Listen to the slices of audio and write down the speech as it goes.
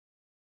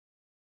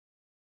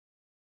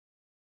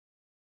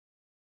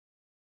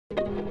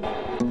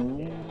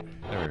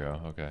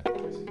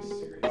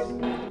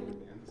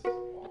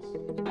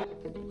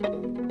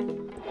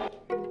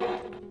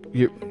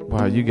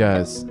Wow, you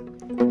guys.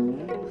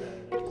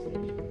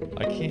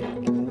 I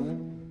can't.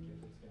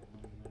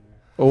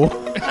 Oh,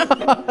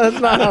 that's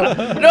not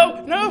how.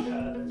 No.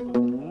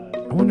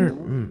 I wonder.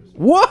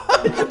 What?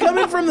 You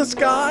coming from the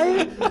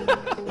sky?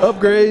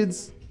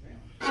 Upgrades.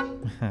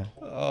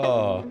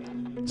 Oh.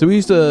 So we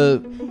used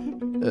to.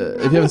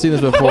 If you haven't seen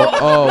this before,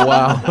 oh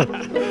wow.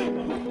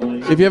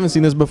 If you haven't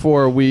seen this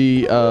before,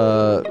 we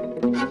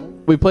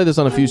played this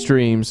on a few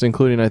streams,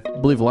 including I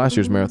believe last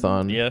year's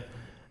marathon. Yeah.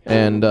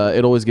 And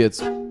it always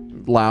gets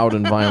loud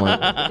and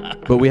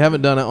violent. But we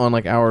haven't done it on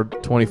like hour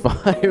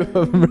 25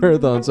 of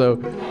marathon, so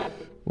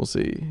we'll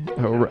see.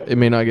 It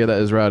may not get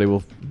as rowdy.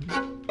 We'll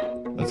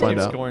find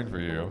out. Scoring for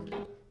you.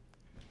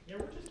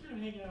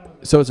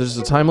 So it's just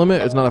a time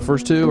limit? It's not a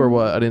first two or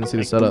what? I didn't see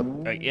the setup.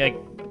 Yeah.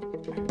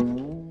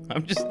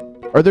 I'm just.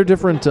 Are there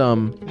different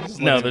No,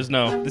 there's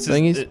no. This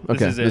thingies? is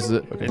Okay, this is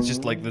it. Okay. It's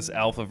just like this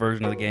alpha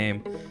version of the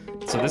game.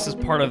 So this is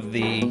part of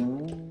the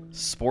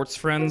Sports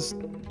Friends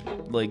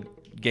like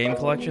game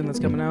collection that's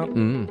coming out.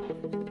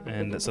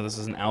 And so this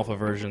is an alpha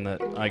version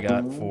that I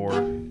got for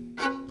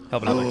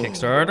helping out the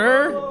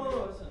Kickstarter.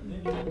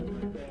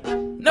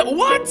 No,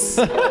 what?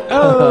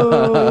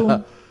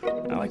 Oh.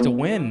 I like to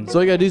win. So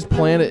all you gotta do is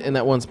plant it in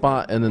that one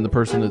spot, and then the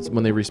person that's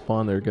when they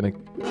respawn, they're gonna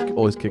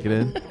always kick it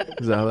in.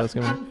 Is that how that's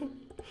gonna work?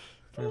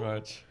 Pretty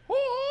much.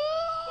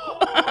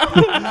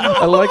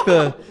 I like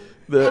the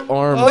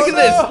arms. Look at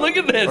this! Look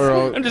at this!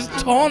 Or, I'm just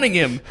taunting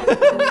him.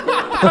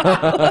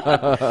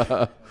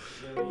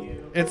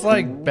 It's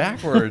like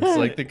backwards,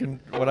 like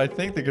what I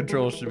think the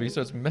control should be. So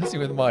it's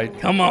messing with my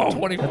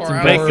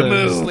 24-hour Make a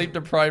move.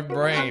 sleep-deprived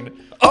brain.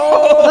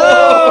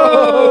 Oh!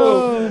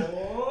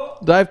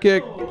 Dive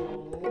kick.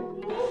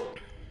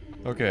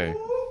 Okay.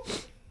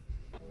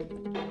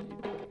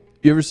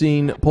 You ever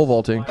seen pole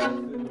vaulting?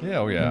 Yeah,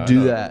 oh yeah.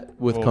 Do that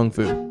with kung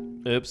fu.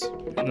 Oops.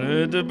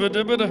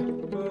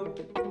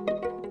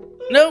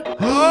 No.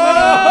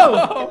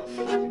 Oh!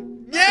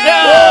 Yeah!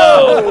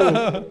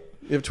 No!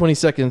 You have 20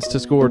 seconds to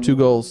score 2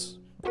 goals.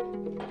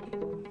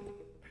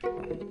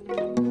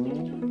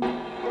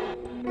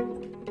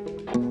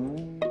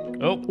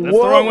 Oh, that's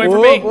the wrong way for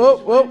me.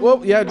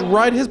 Whoa. Yeah,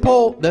 ride his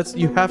pole.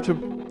 You have to.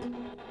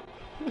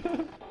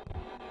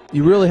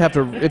 You really have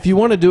to. If you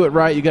want to do it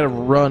right, you got to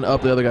run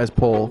up the other guy's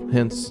pole.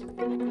 Hence,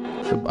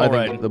 I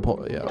think the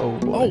pole. Yeah. Oh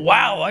boy. Oh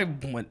wow! I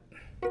went.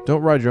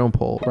 Don't ride your own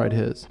pole. Ride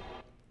his.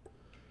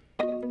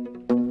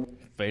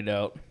 Fade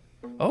out.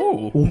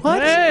 Oh.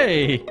 What?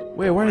 Hey.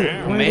 Wait, why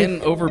are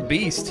Man over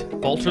beast.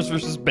 Vultures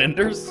versus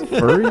benders.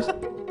 Furries?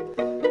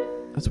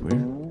 That's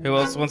weird. Who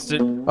else wants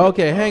to?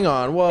 Okay, hang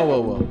on.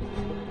 Whoa.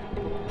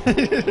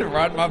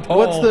 Ride my pole.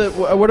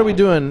 What are we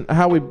doing?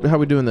 How we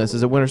doing this?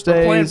 Is it winner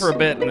stays? We're playing for a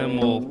bit and then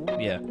we'll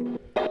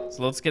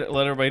So let's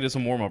let everybody do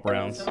some warm up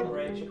rounds. Some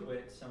rage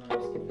quit. Someone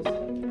else can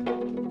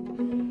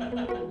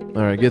do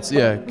All right, get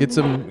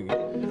some.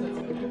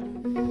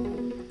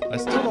 I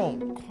still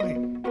don't quite.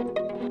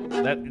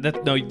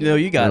 No,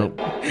 you got it.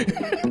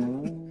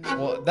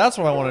 Well, that's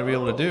what I want to be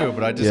able to do,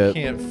 but I just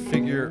can't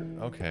figure.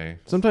 Okay.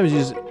 Sometimes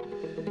you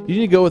need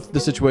to go with the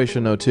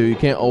situation though too. You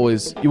won't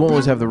always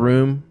have the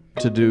room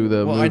to do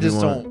the. Well, move I just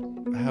you want.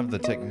 don't have the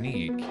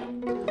technique.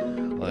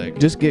 Like.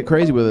 Just get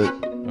crazy with it.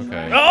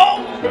 Okay. Oh!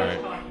 All right.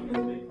 a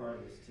big part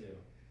of this too.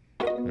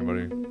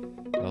 Anybody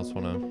else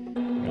want to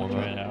warm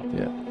Try it up? out.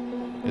 Yeah.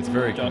 It's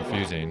very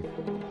confusing.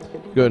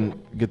 Go ahead and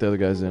get the other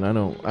guys in. I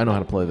know how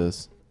to play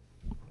this.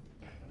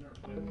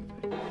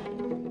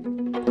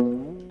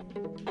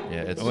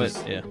 Yeah, it's Oh,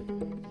 just. yeah.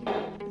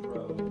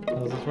 Pro. How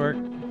does this work?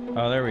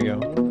 Oh, there we go.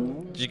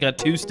 You got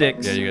 2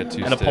 sticks. Yeah, you got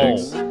 2 and sticks. a pole.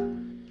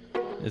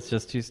 It's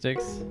just 2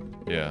 sticks.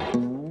 Yeah.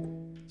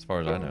 As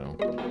far as I know.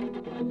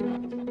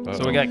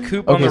 So we got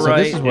Coop on Okay, the so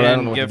right this is what I don't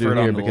and know what to do Gifford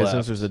here on the because left.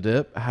 since there's a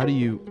dip, how do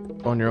you,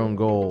 on your own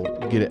goal,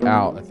 get it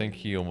out? I think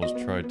he almost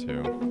tried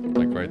to.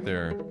 Like right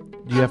there.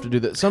 You have to do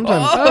that.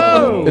 Sometimes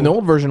Oh! in the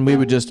old version, we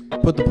would just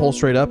put the pole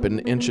straight up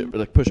and inch it,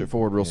 like push it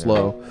forward real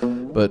slow.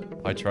 But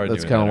I tried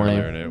that's doing that kinda lame.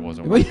 earlier and it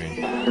wasn't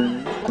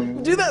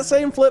working. do that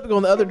same flip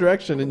going the other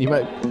direction, and you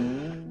might.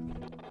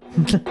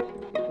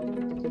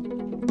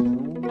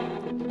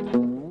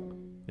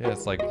 Yeah,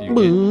 it's like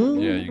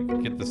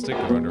you get the stick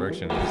the wrong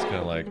direction. It's kind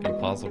of like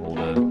impossible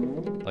to,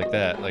 like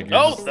that. Like you're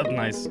Oh, just- that's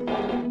nice.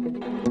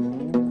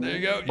 there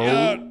you go.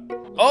 Yeah.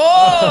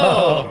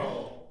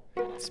 Oh!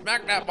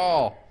 Smack that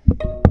ball.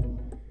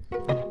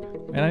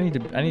 Man, I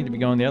need to be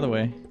going the other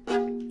way.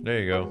 There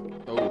you go.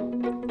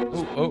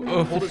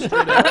 Oh. Hold it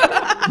straight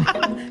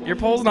up. Your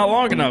pole's not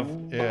long enough.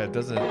 Yeah, it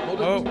doesn't.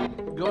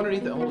 Go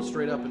underneath it, hold it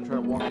straight up, and try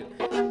to walk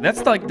it.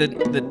 That's like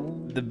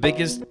the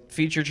biggest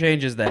feature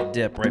change is that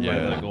dip right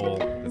by the goal.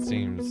 It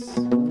seems.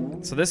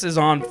 So this is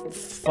on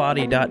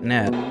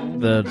foddy.net,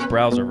 the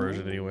browser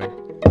version anyway.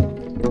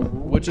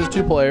 Which is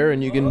 2-player,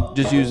 and you can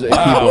just use a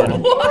keyboard.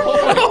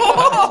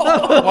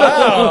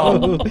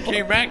 Wow!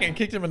 Came back and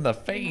kicked him in the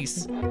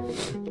face.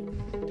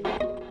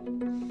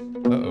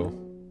 Uh-oh.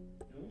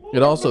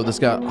 It also, this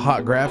got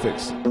hot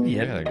graphics.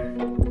 Yeah.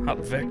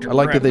 Not Victor. I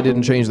like that crap. they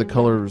didn't change the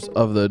colors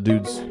of the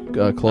dude's I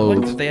like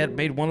clothes. that they had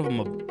made one of them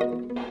a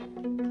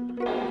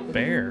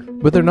bear.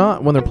 But they're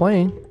not when they're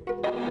playing.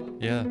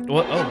 Yeah.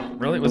 What? Oh,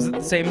 really? Was it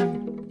the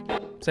same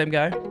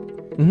guy?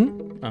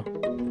 Mm-hmm. Oh.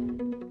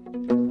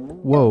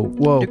 Whoa,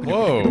 whoa.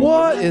 Whoa.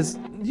 What is...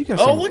 You guys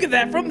Oh, are- look at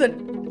that from the.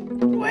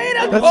 Wait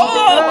a That's-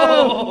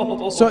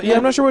 Oh! So, yeah,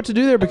 I'm not sure what to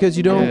do there because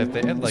you don't... Yeah, if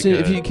they had like see, a,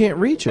 if you can't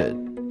reach it.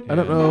 I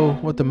don't Yeah. know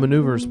what the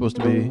maneuver is supposed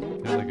to be.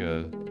 they had like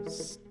a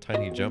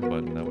tiny jump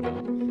button, that would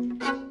help.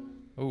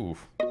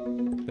 Oof.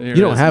 There You it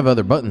don't is. have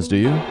other buttons, do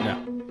you? No. I They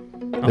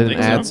don't didn't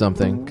think add so.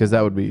 something because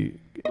that would be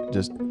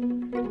just...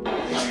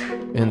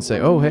 And say,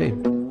 oh, hey.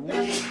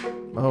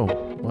 Oh,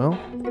 well. Well,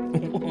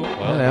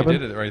 that you happened.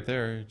 did it right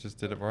there. You just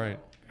did it right.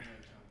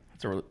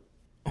 That's a really.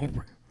 Oh,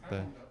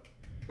 The,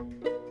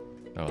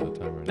 the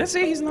timer. let's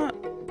see. He's not.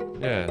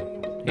 Yeah.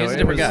 He's a it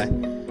different was- guy.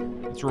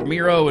 It's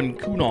Ramiro and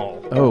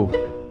Kunal. Oh.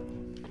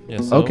 Yeah,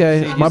 so,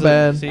 Okay, see, my he's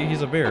bad. See,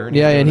 he's a bear.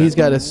 Yeah, and doing he's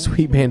got a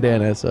sweet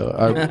bandana, so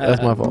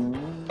that's my fault.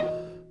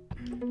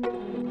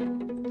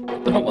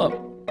 Throw him up. it.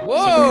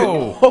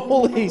 Whoa!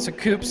 Holy... So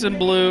Coop's in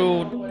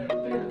blue.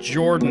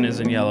 Jordan is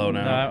in yellow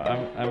No,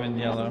 now. I'm in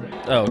yellow.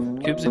 Oh,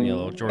 Coop's in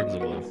yellow. Jordan's in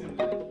blue.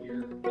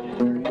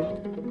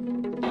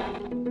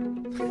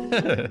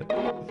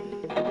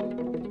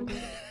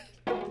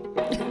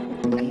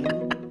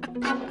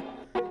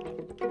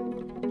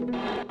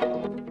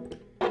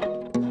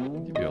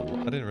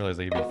 I didn't realize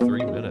they gave you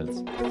 3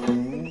 minutes.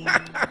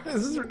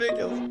 This is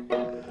ridiculous.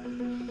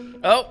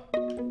 Oh!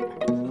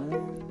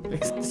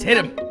 Just hit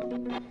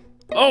him.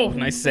 Oh,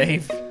 nice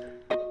save.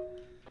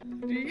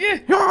 Yeah.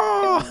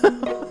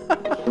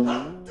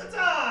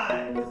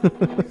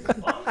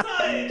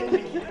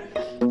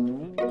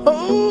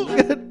 Oh,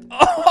 good.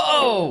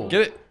 Oh!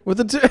 Get it? With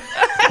the two.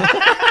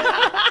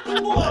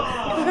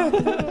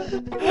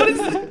 What is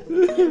this?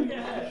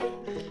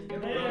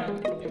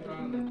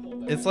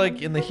 It's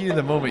like in the heat of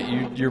the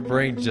moment, your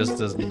brain just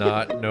does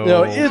not know.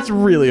 No, it's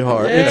really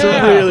hard. It's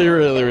Yeah. really,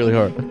 really, really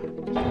hard.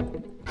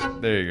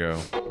 There you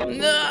go.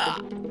 Nah.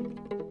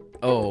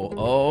 Oh,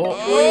 oh.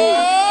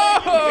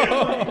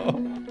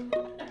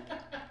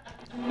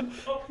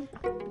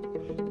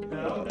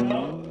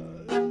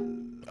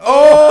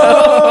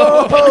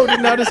 Oh!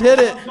 Did not just hit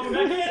it.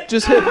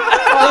 Just hit.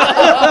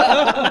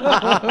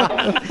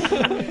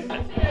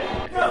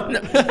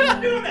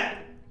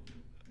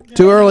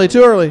 Too early.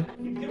 Too early.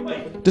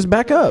 Just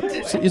back up.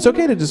 It's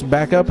okay to just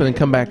back up and then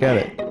come back at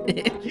it.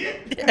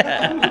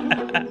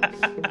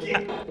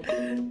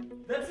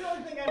 That's the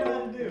only thing I know how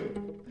to do.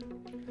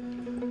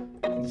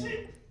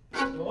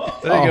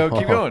 There you go. Oh.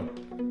 Keep going.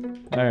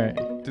 All right.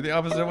 Do the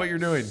opposite of what you're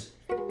doing.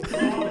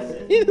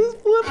 He just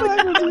flipped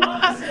backwards.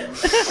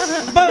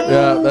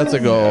 Yeah, that's a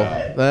goal.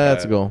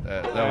 That's a goal.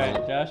 That All was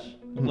right, Josh,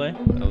 play.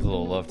 that was a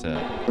little love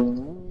tap.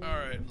 All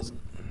right.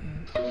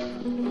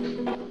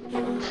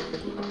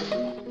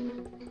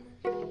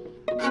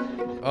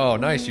 Oh,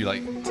 nice! You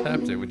like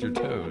tapped it with your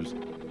toes.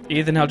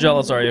 Ethan, how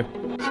jealous are you?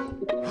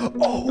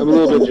 I'm a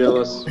little bit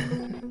jealous.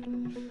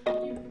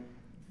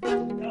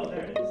 Oh,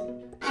 there it is.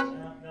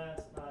 No,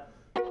 that's not.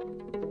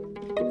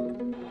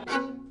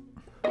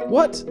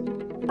 What?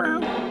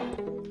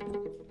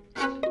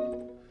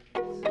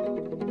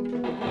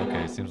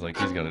 Okay, seems like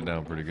he's got it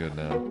down pretty good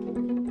now.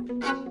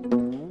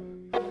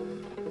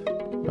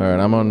 All right,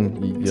 I'm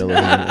on yellow.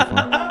 Here.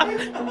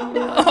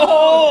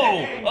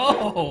 Oh!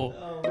 Oh!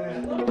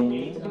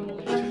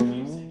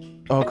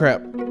 Oh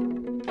crap!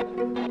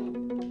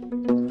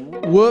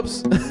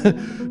 Whoops!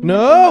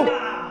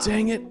 No!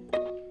 Dang it!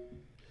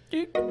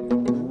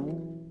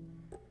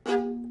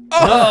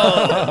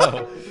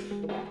 Oh!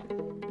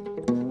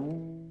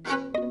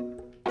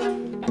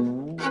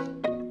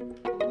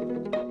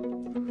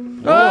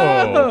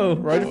 Oh!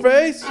 Right in your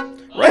face!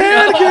 Right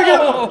hand, kick it!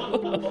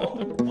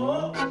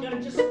 Oh, you gotta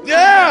just.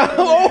 Yeah!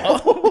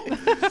 Oh!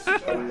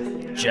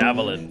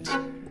 Javelin.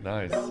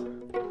 Nice.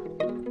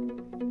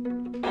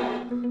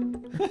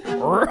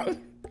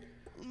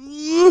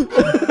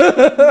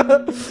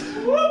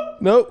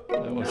 Nope.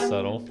 That was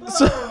subtle.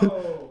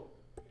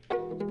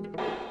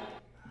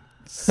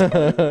 I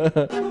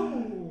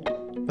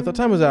thought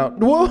time was out.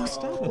 Whoa!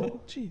 Stop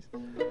it! Jeez.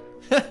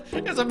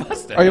 It's a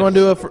mustache. Are you want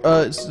to do a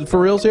for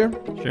reals here?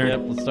 Sure. Yep,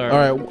 let's start. All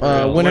right.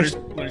 Winners.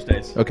 Winner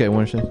stays. Okay,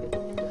 winners.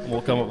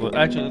 We'll come up with.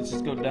 Actually, let's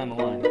just go down the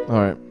line. All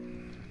right.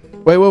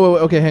 Wait.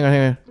 Okay, hang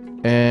on.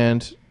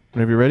 And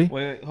whenever you're ready.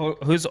 Wait.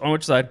 Who's on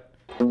which side?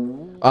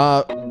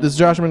 This is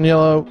Josh. I'm in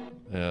yellow.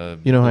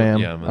 You know who I am.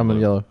 Yeah, I'm in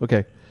yellow.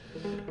 Okay.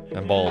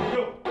 I'm bald.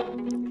 I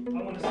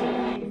want to see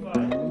King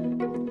fight.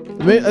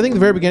 I think at the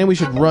very beginning we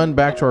should run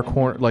back to our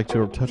corner, like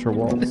to touch our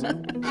walls. I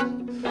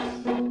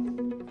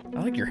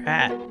like your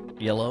hat.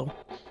 Yellow.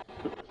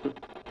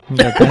 You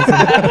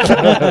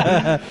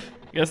got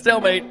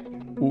stalemate.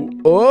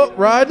 Oh,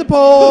 ride the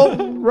pole.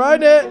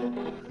 Ride it.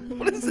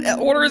 What is that?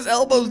 What are his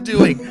elbows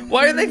doing?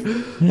 Why are they?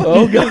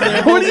 Oh,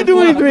 God. What are you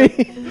doing to me?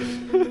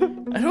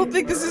 I don't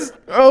think this is.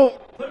 Oh,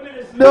 Put him in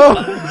his. no.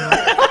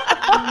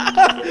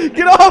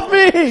 Get off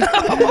me.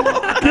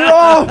 Get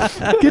off.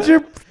 Get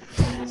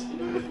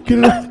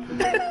it off.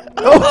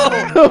 Oh,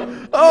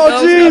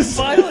 That was jeez.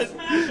 violent.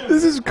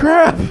 This is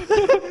crap.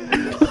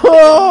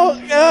 Oh,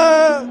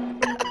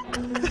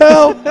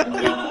 help.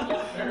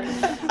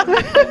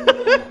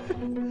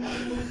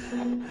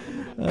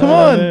 Come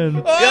on.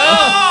 Man.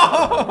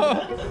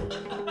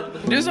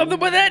 Do something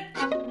with it.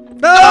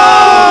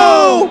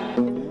 No!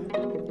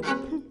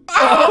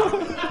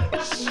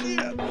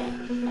 Shit.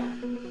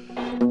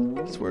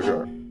 Swear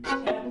jar.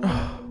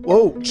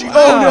 Whoa.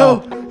 Oh,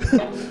 no.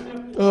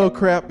 Oh,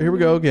 crap. Here we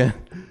go again.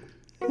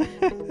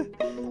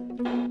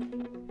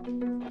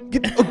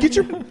 Get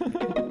your...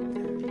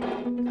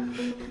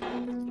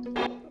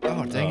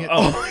 Oh, dang it.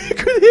 Oh, you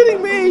quit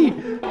hitting me.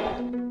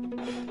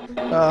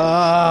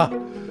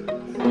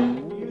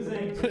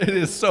 It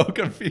is so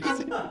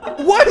confusing.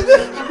 What the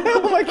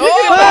hell am I kicking?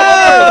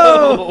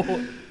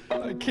 Oh!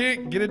 I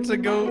can't get it to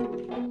go.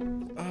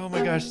 Oh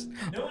my gosh.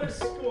 No one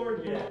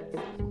scored yet.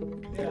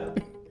 Yeah.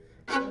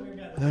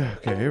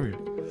 Okay, here we go.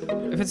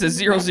 If it's a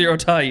 0-0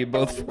 tie, you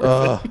both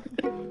forfeit.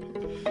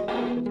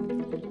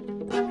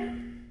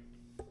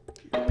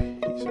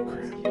 Piece of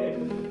crap.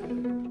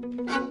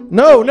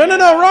 No,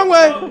 wrong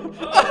way.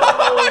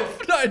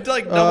 I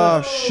like double.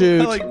 Oh,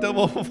 shoot. I like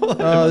double.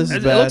 Oh, this is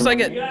It bad. looks like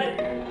it.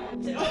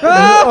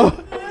 Oh,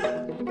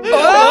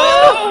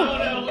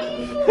 Oh!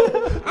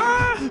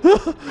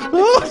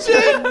 oh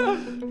shit!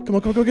 Come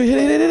on, hit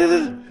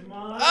it.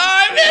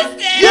 I missed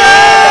it! Yeah!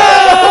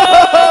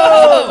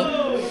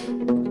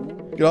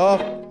 Get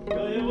off.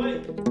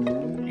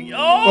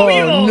 Oh,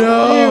 you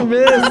no! You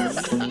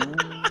missed.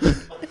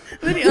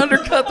 Then he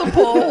undercut the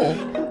pole.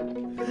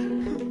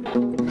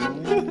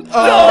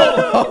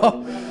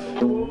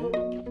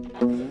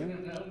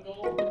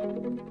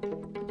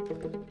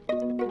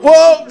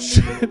 Whoa!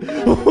 Shit!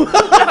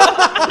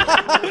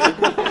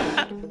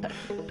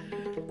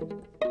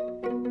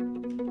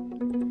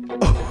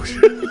 Oh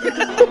shit!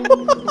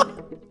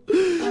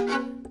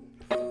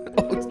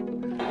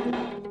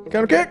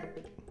 Counter kick.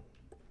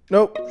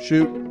 Nope.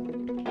 Shoot.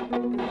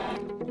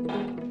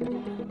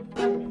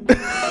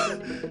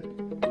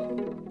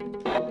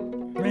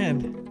 Man.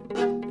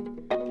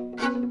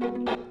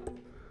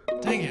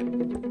 Dang it.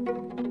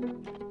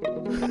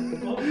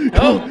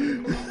 Oh,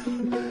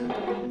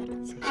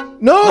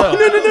 No! No!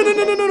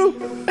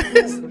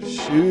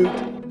 Shoot.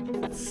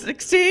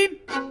 16.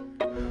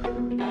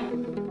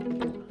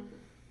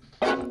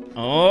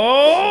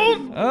 Oh!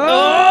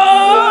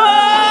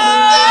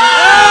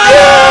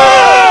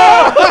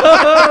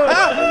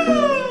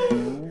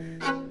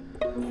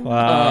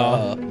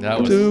 Wow.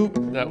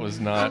 That was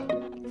not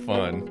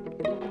fun.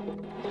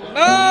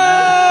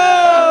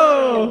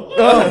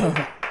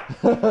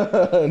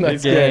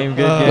 Nice game,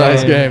 good game.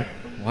 Nice game.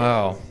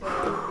 Wow.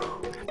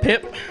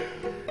 Pip.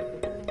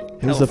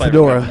 Here's Hell the if I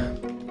fedora.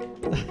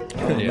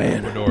 Yeah,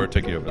 man. Fedora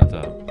took you over the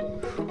top.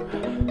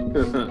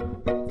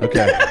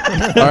 Okay.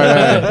 All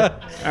right.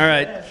 All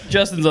right,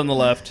 Justin's on the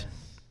left.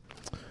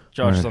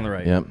 Josh is on the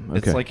right. Yep. Okay.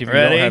 It's like if you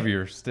Ready? don't have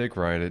your stick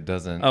right, it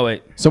doesn't. Oh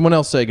wait. Someone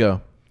else say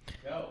go.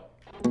 Josh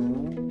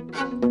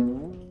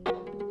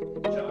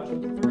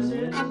with the first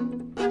hit.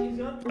 He's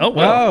up. Oh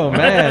wow. Oh,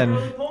 man.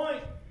 Early point.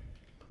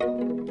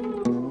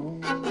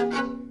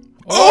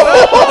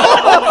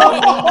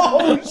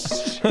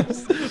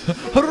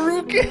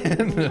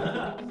 Hadouken!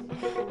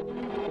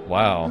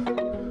 Wow.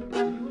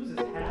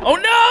 Oh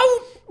no!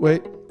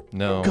 Wait.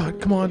 No. God,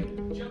 come on.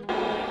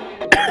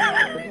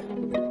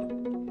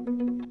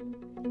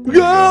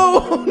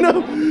 Go!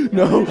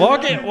 No.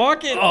 Walk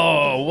it.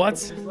 Oh, what?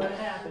 Just let it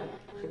happen.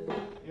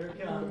 Here it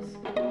comes.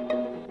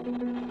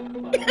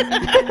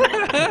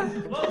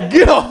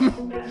 Get off!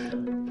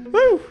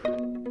 Woo!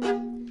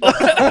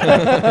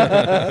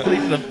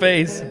 Clean the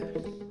face.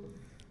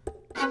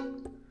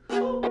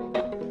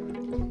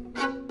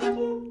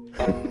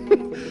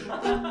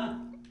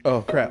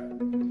 Oh crap.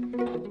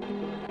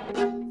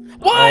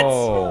 What?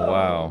 Oh,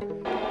 wow.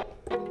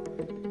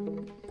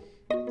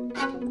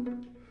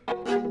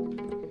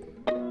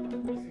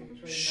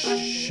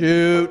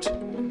 Shoot.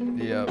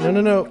 Yep.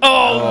 No.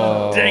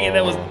 Oh, dang it!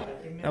 That was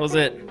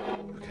it.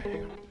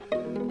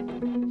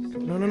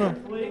 No.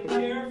 Quick,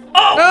 careful.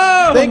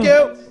 Oh! Thank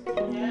you.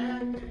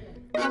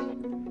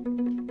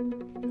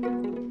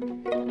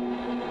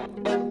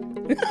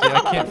 See,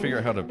 I can't figure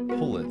out how to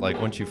pull it. Like,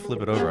 once you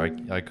flip it over,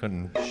 I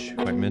couldn't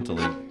quite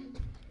mentally.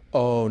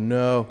 Oh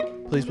no.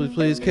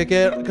 Please. Kick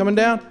it. Coming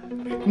down.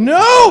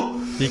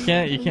 No! You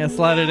can't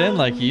slide it in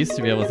like you used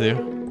to be able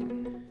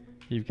to.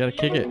 You've got to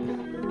kick it.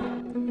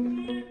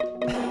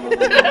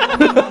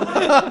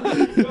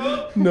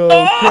 No.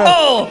 Crap.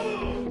 Oh!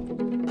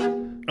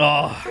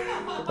 Oh!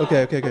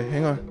 Okay.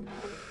 Hang on.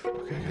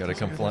 You gotta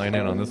come flying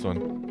in on this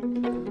one.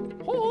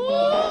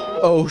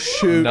 Oh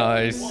shoot.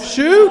 Nice.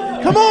 Shoot!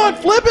 Come on,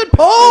 flip it,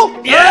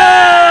 Paul!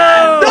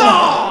 Yeah!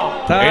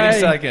 No! 80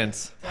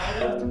 seconds.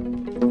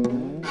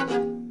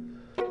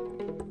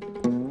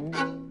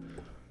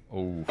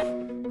 Oh.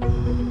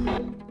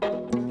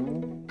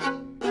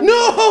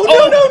 No!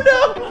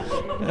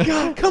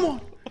 God, come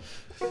on.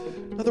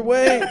 Other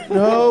way.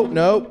 No.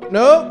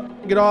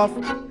 Get off.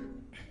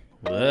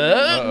 What?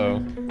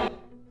 Uh-oh.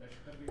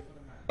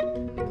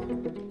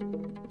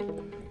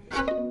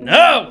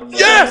 No!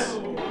 Yes!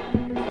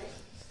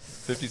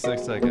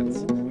 56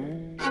 seconds.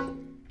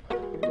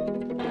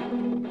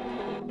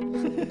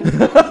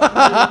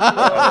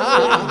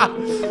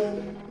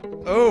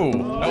 Oh,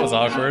 that was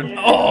awkward.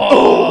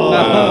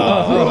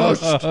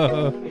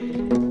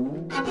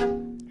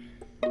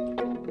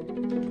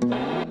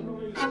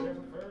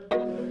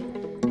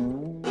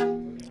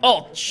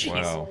 Oh, jeez.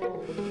 Wow.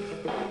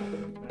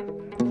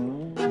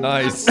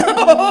 Nice.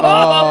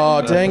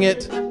 Oh, dang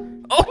it.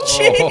 Oh,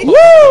 jeez.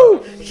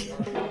 Woo!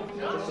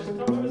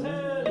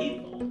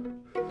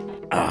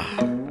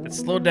 It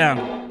slowed down.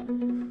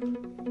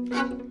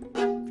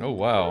 Oh,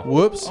 wow.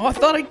 Whoops. Oh, I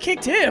thought I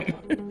kicked him.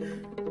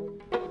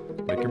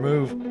 Make your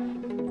move.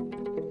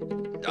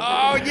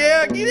 Oh,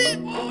 yeah, get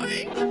it,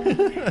 boy.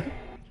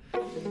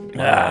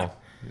 Wow.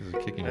 He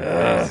was kicking your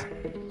face.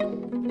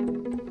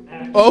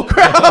 Oh,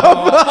 crap!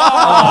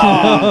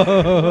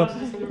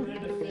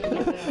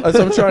 That's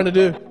what I'm trying to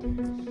do.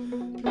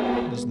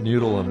 Just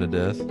noodle him to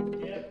death.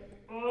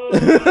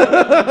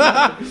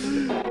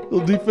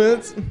 Little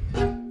defense.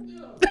 Oh,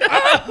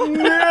 that would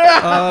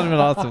have been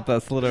awesome if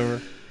that slid over.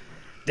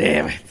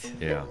 Damn it.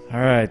 Yeah. All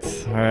right.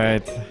 All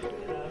right.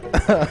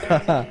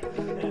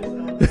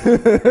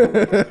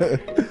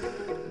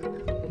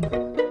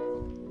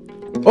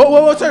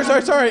 Whoa,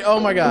 sorry. Oh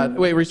my God.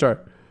 Wait,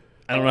 restart.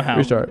 I don't know how.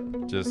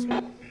 Restart. Just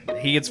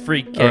He gets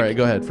free kick. All right,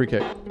 go ahead. Free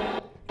kick.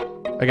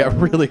 I got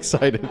really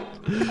excited.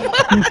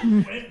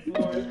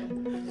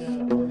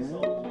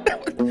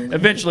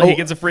 Eventually, he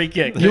gets a free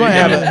kick. You might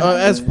have it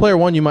as player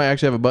one. You might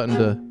actually have a button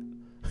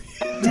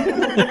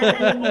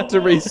to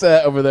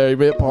reset over there. You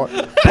may hit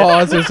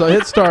pause or so.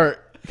 Hit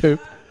start.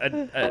 Coop. I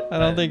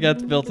don't think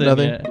that's built in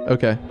Nothing. yet.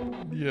 Okay.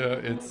 yeah,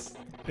 it's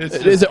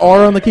Is it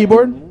R on the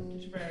keyboard?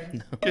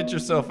 get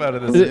yourself out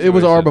of this. It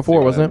was R situation, before, see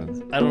what wasn't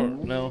happens. I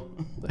don't know.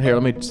 Here,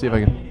 let me see if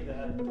I can.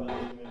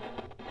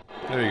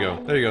 There you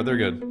go. There you go. They're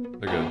good.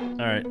 They're good.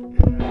 All right.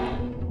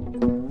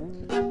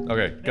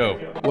 Okay, go.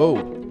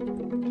 Whoa.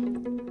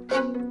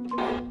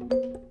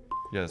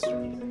 Yes.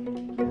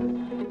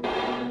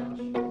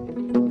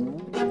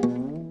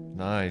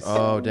 Nice.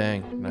 Oh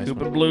dang. Nice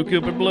Cupid one. blue,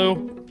 Cupid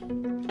blue.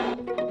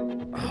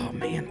 Oh,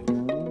 man.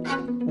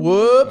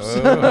 Whoops.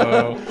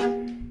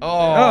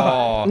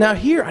 Oh. Now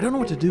here, I don't know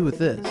what to do with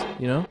this.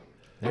 You know?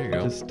 There you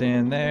go. Just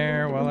stand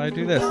there while I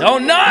do this. Oh,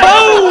 no!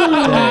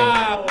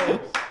 Dang.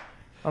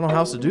 I don't know how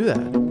else to do that.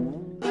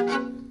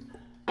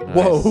 Nice.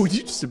 Whoa,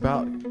 you just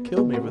about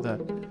killed me with that.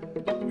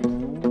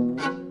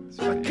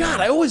 God,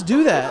 I always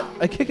do that.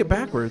 I kick it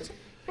backwards.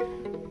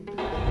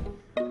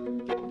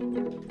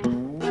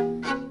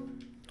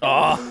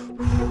 Oh,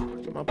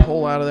 Get my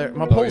pole out of there.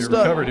 My Oh, pole's you stuck.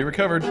 recovered. You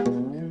recovered.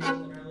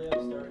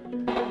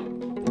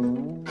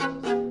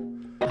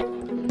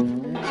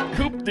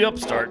 Coop the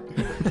upstart.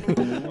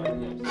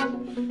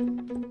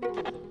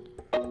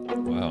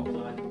 Wow.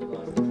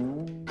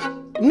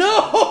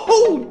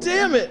 No!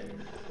 Damn it!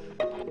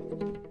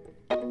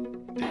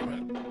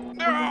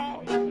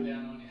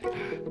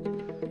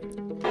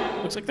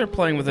 Looks like they're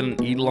playing with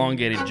an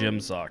elongated gym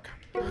sock.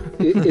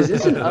 Is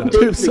this an update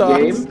Tube to the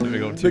socks. game? There we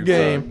go. The Tube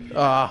game.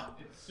 Ah.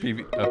 sock.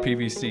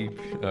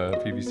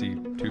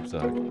 PVC tube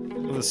sock.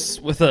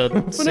 With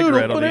a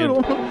cigarette on the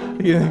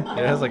end. Yeah.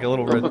 It has like a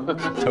little red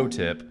toe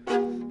tip.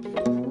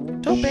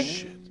 Toe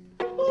pick.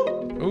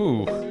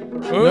 Ooh. Ooh.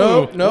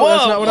 No,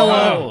 that's not what I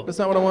Whoa. want. That's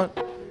not what I want.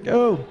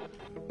 Go.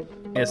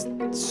 Yes,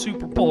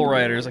 super pole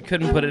riders. I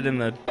couldn't put it in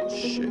the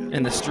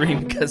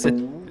stream because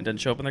it doesn't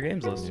show up in their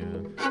games list. Yeah.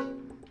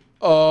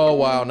 Oh,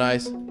 wow,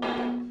 nice.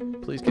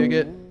 Please kick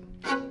it.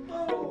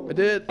 I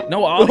did.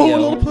 No Oh, audio.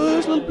 little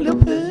push, little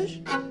push.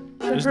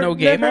 There's no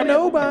game Never audio?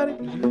 nobody.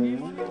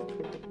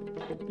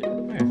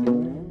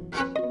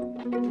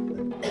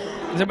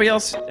 Does anybody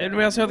else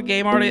hear the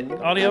game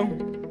audio?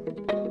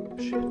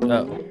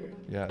 Oh.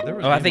 Yeah. There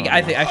was. Oh, I game think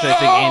audio. actually I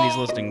think Andy's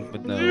listening,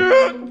 but no.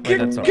 Wait,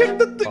 that's not Kick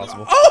the thing.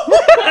 possible.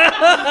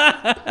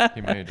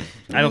 He may just-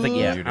 I don't think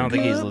I don't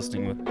think he's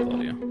listening with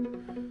audio.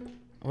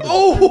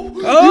 Oh!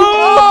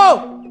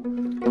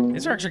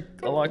 These are actually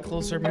a lot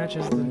closer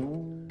matches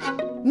than.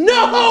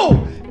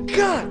 No!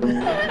 God!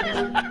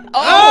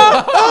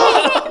 Oh!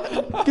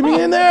 Get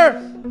me in there!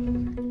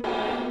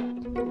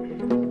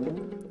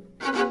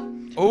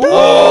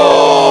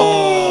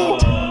 Oh!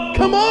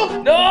 Come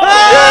on! No!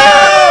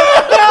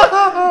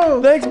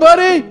 Thanks,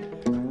 buddy!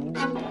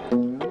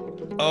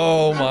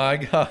 Oh my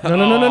god.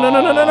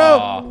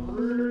 No.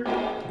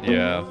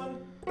 Yeah.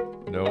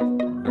 Nope.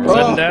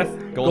 Sudden death.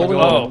 Golden Golden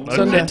goal. goal.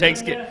 Sudden death.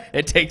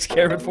 It takes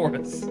care of it for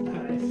us.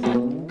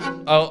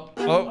 Oh.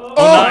 Oh,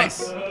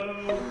 nice.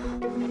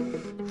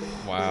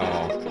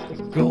 Wow.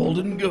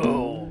 Golden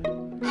goal.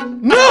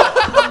 No!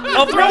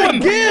 I'll throw him.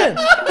 Again!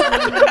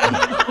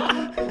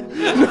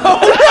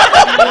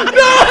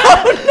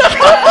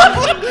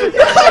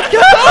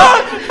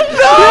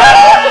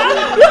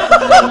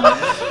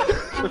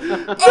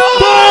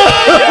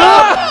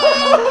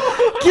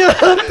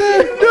 Get up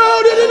there!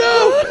 No!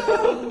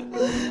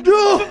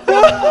 No!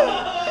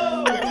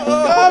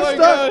 Oh my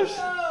gosh.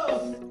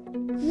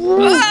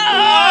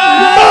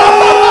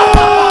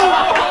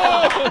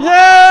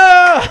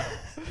 Yeah!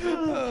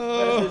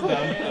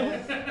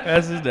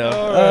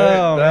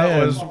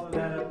 is now. Oh,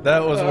 man.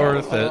 That was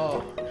worth it.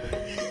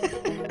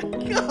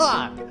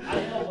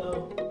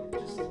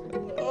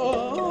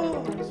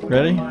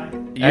 Ready?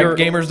 You're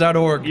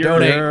Gamers.org. you're-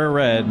 Donate. You're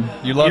red.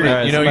 You love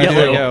Alright, it. You know you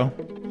somebody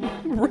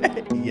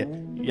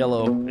do.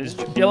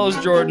 go.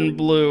 Yellow's Jordan.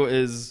 Blue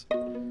is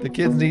The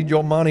kids need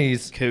your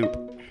monies. Coop.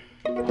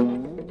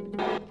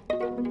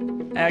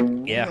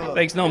 Yeah.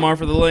 Thanks, Nomar,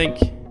 for the link.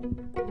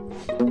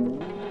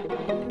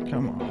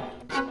 Come on.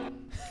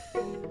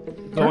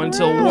 Go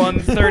until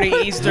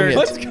 1:30 Eastern.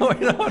 What's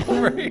going on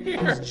over here?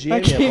 I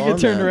can't get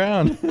turned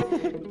around.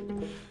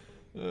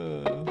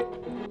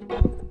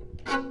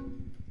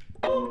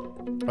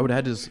 I would have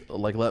had to just,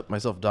 like let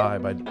myself die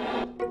by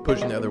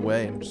pushing the other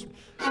way and just.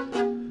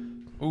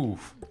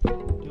 Oof.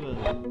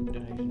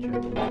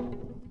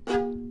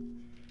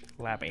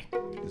 Lappy.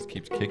 This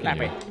keeps kicking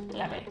Lappy. you.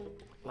 Lappy.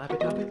 Lappy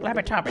tappy.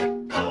 Lappy toppy.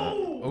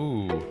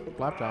 Ooh.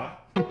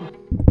 Laptop.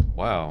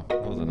 Wow.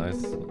 That was a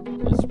nice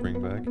little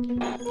spring back.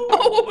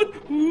 Oh!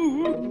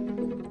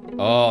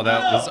 Oh,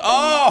 that was.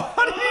 Oh!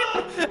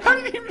 How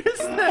did he miss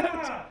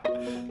that?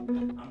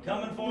 I'm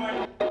coming for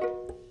it.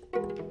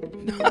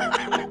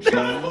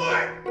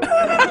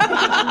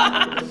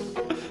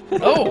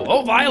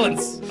 Oh,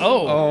 violence.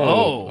 Oh.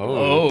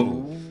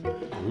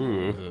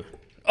 Ooh.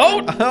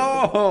 Oh!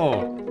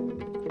 Oh!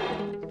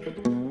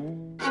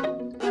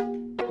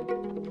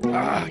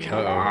 Ah,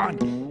 come on.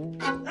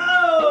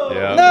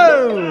 Yeah.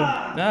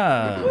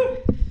 Ah.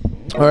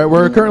 All right,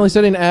 we're currently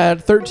sitting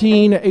at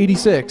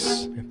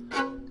 $1,386.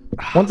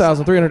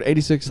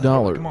 $1,386.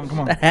 Come on, come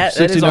on. That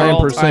is our 69%.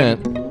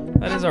 all-time-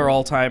 That is our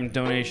all-time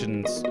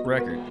donations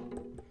record.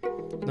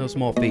 No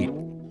small feat.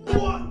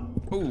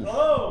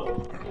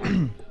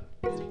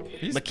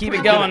 But keep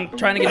it going.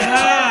 Trying to get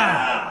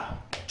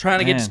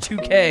to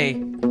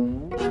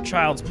 2K for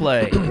Child's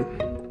Play.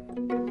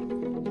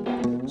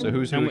 So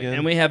who's who again?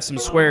 And we have some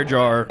swear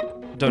jar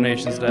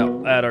donations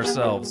to add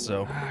ourselves.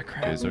 So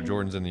Okay, so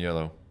Jordan's in the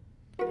yellow.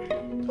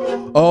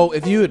 Oh,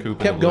 if you had Coop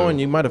in kept the blue. going,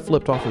 you might have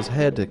flipped off his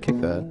head to kick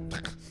that.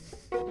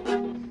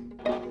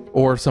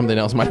 Or something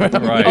else might have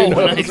happened. Right. oh,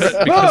 nice.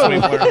 Because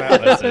we've learned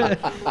that lesson.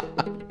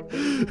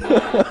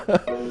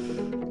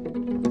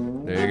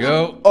 There you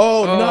go.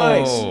 Oh,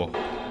 nice. Oh,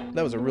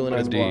 That was a really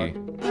nice D. block.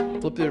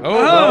 Flip the.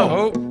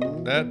 Oh,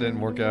 that didn't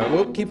work out.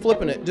 Whoop, keep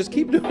flipping it. Just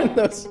keep doing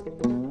those.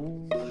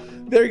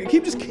 There you go.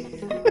 Keep.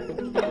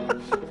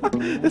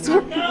 It's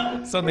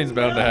working. Something's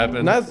bound to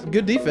happen. That's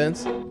good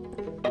defense.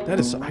 That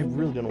is. I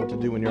really don't know what to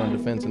do when you're on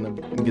defense and then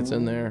gets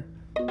in there.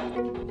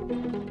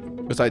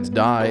 Besides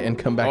die and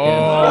come back in.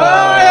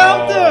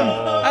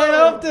 I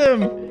helped him!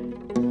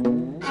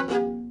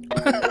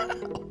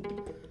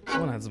 That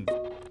one had some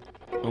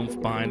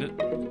oomph behind it.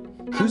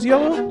 Who's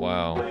yellow?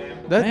 Wow.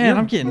 That, Man, you're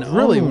I'm getting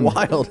really owned.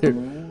 wild here.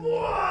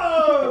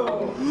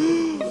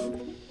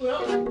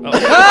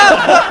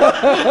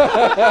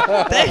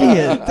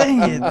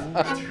 Dang it.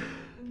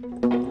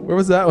 Where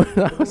was that when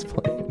I was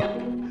playing?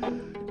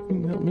 You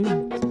can help me.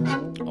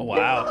 Oh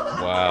wow.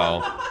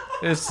 Wow.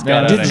 This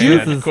Man, got out of Did you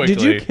hand quickly.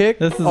 did you kick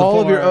This is all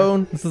a of poor, your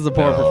own? This is a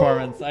poor No.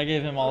 performance. I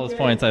gave him all his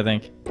points, I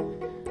think.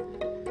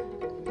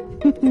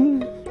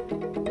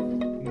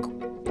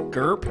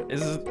 Gerp?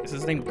 Is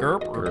his name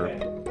Gerp?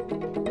 Gerp.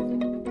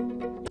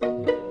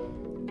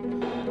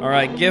 All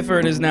right,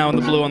 Gifford is now in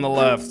the blue on the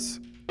left,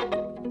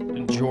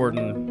 and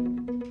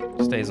Jordan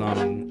stays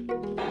on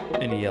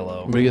in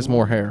yellow. But he gets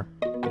more hair.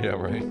 Yeah,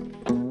 right.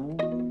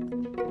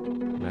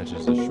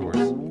 Matches his shorts.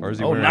 Or is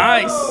he Oh, wearing?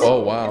 nice!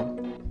 Oh wow.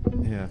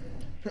 Yeah.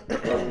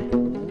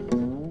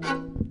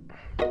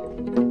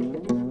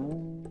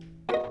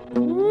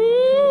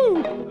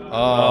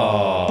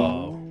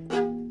 Oh.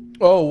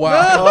 Oh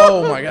wow.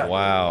 Oh my god.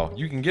 Wow.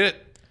 You can get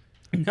it.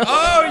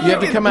 Oh, You have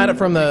to come at it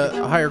from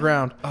the higher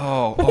ground.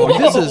 Oh.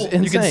 This is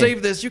insane. You can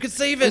save this. You can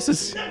save it. This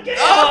is.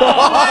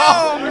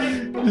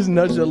 Just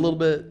nudge it a little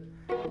bit.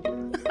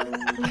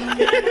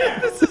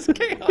 This is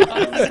chaos.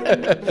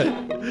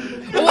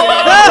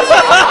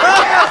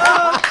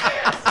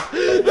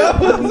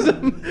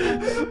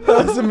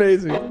 That was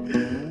amazing.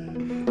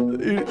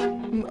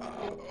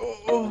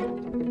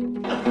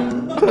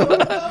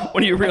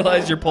 when you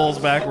realize your pole's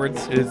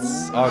backwards.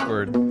 It's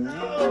awkward.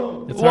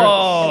 It's hard.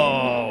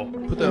 Whoa!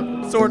 Put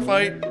the Sword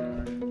fight.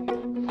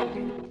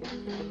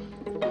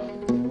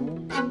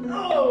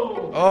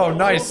 Oh,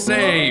 nice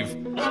save.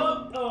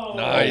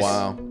 Nice. Oh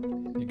wow.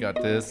 You got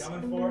this.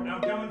 Coming for it.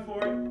 I'm coming for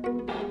it.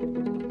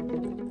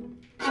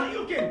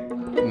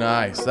 Hadouken!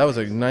 Nice. That was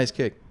a nice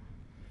kick.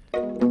 A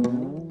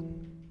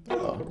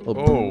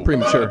little Oh,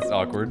 premature. That's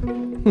awkward.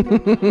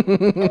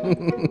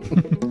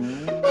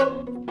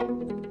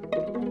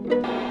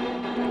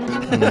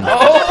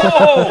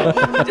 Oh!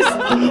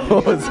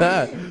 What was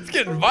that? It's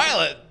getting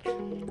violent.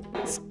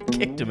 Just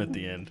kicked him at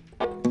the end.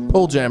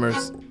 Pole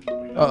jammers.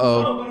 Uh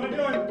oh. What am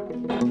I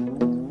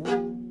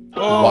doing?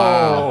 Oh.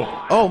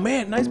 Wow. Oh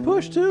man, nice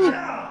push too.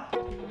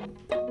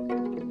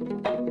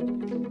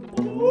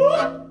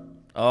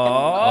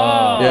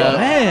 Oh! Yeah.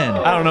 Man.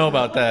 I don't know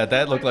about that.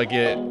 That looked like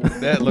it.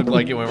 That looked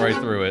like it went right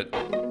through it.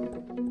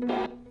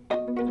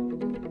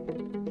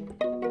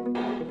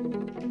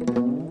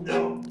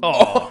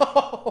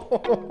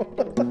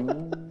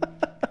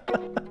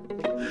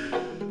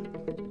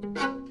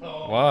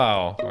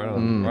 Wow,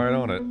 right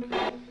on it.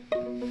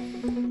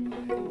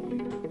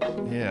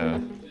 Yeah.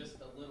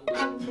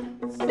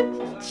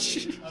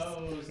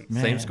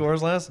 Same score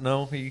as last?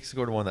 No, he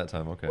scored 1 that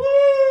time. Okay.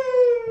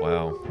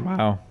 Wow.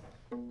 Wow.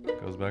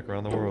 Goes back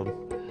around the world.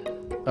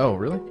 Oh,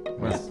 really?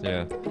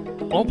 Yeah. I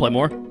won't play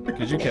more.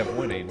 Because you kept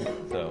winning,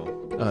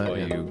 so that's why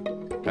yeah. you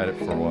had it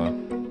for a while.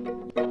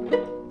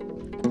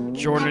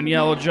 Jordan in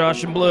yellow,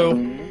 Josh in blue.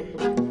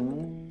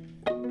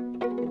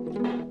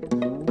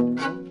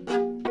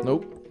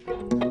 Nope.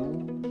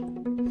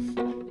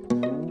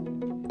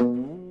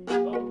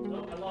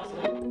 Oh, I lost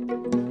it.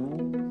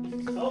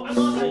 Oh, I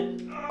lost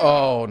it.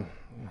 Oh,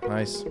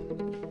 nice.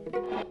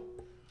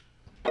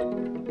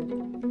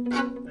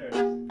 There it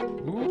is.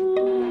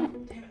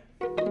 Damn it.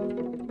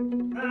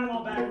 I'm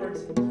all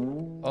backwards.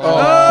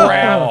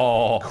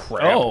 Oh,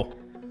 crap. Oh.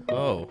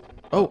 Oh.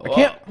 Oh, I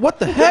can't. What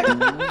the heck? You I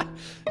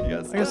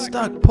got got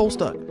stuck. Pole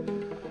stuck.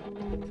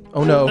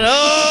 Oh no.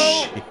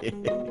 No!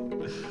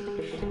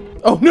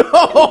 Oh no!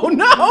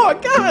 No! I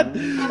got it.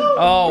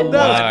 Oh, No. what?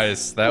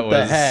 Nice. That the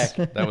was heck?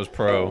 that was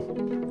pro.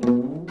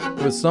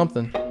 It was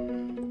something.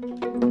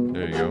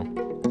 There you go.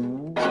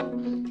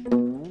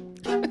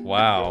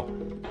 Wow.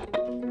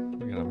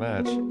 We got a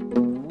match.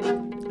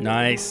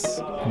 Nice.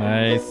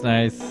 Nice,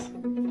 nice.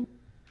 That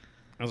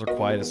was our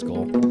quietest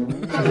goal.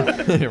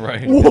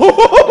 Right.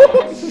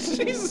 Whoa!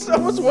 Jesus, I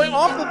almost went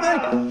off the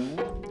thing.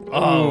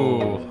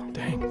 Oh.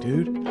 Dang,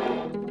 dude.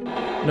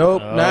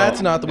 Nope,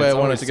 that's not the way I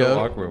want it to so go.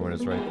 awkward when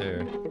it's right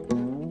there.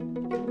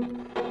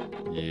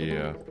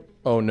 Yeah.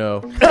 Oh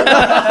no.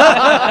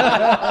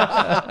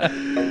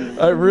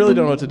 I really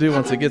don't know what to do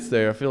once it gets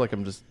there. I feel like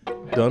I'm just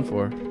done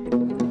for.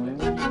 Kind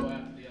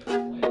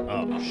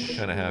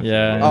of happy.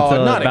 Yeah, Oh,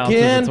 until not it bounces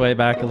again. its way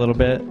back a little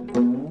bit.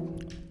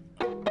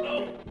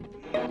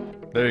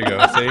 There you go.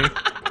 See?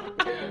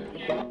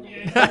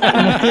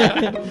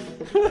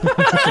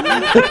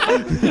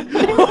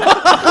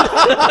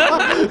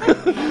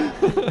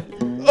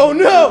 Oh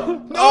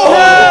no!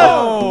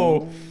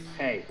 Oh!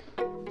 Hey.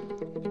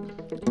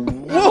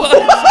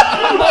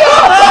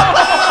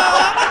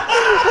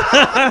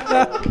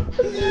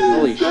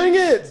 Holy shit. Dang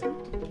it!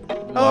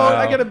 Oh,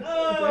 I got a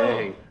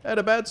Dang. had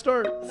a bad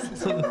start.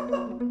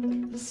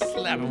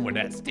 Slap him with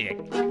that stick.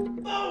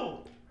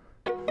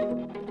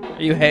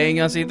 Are you haying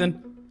us,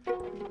 Ethan?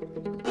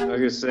 I was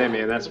gonna say,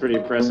 man, that's a pretty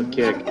impressive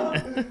kick.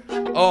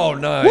 Oh,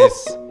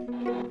 nice.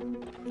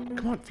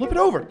 Come on, flip it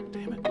over.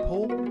 Damn it,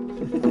 pole.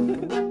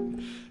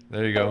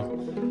 There you go.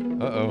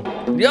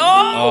 Uh-oh. Yo!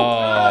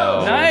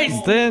 Oh. Nice.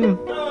 It's in.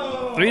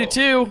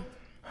 3-2.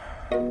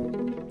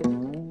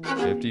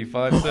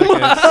 55 seconds.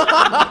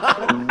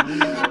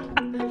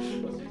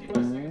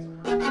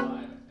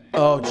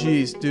 Oh,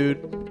 jeez,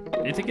 dude.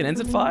 Do you think it ends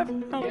at 5?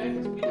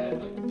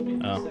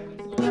 Oh.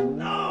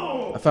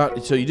 I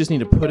found so you just need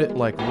to put it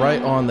like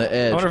right on the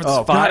edge. I wonder if it's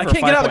oh, 5 God, I or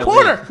can't get out of the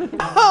 5.8.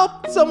 corner.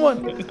 Help,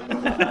 someone.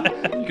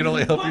 You can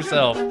only help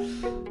yourself.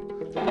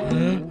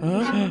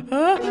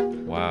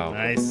 Wow.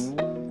 Nice.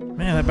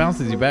 Man, that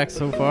bounces you back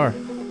so far.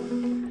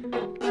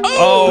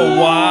 Oh,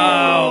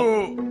 wow.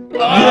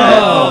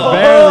 Oh,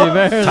 barely,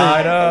 barely.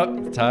 Tied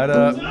up. Tied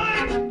up.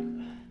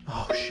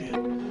 Oh shit.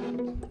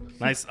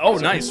 Nice. Oh,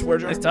 nice.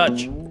 Nice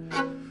touch.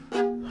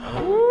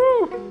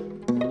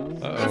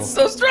 Uh-oh.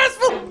 So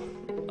stressful.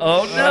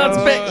 Oh, no, it's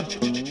big.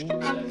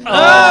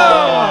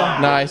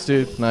 Nice,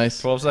 dude. Nice.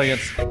 12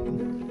 seconds.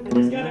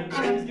 He's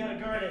gotta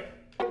guard it.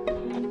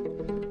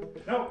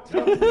 No,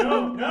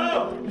 no, no,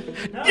 no.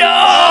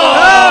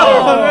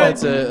 Oh,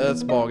 that's it.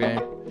 That's ball game.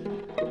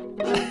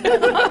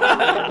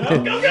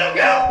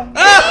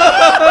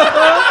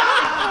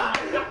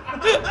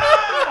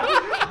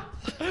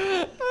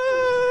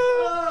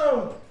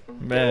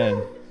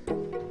 Man.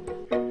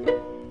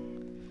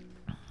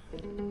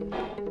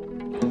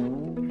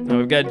 Oh,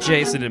 we've got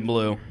Jason in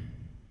blue.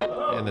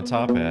 And the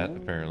top hat,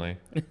 apparently.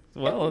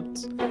 Well,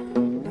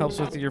 it helps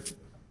with your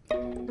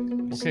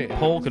Okay.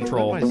 pole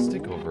control. Flip my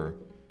stick over.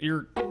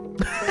 Your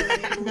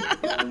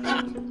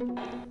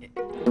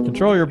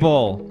Control your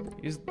bowl.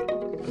 use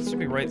this should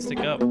be right stick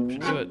up.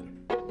 Should do it.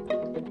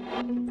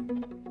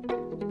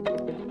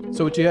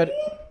 So what you had?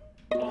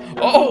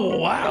 Oh,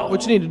 wow.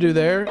 What you need to do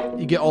there?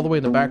 You get all the way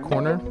in the back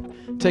corner.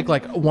 Take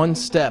like one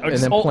step and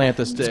Just then hold- plant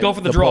the stick. Just go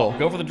for the draw. pole.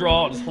 Go for the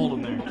draw. Just hold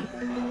him there.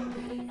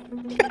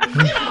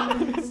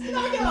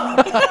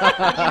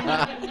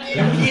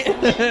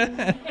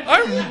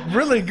 I'm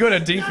really good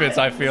at defense,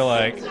 I feel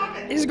like.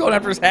 He's going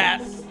after his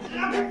hat.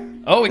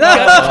 Oh, he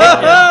got the kick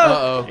in.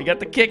 Uh-oh. He got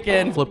the kick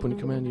in. Flip when you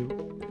come in.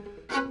 You.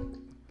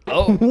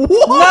 Oh.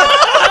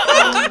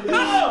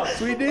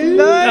 Sweet dude.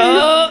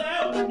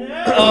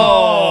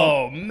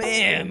 Oh,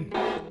 man.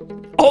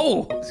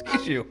 Oh,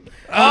 excuse you.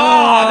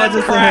 Oh, that's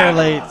just a hair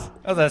late.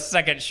 That was a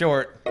second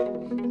short.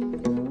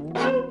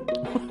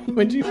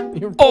 When you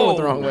were pulling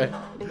the wrong way.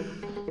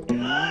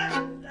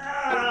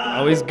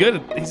 Oh, he's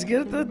good. He's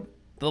good at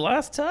the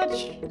last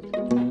touch.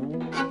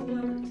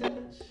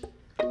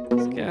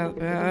 He's got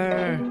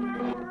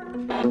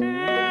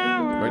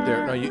Right right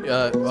there. No, you. See,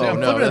 Oh I'm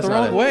no, flipping it that's the not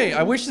wrong it. way.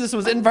 I wish this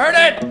was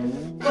inverted.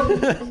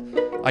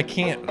 I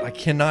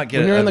cannot get.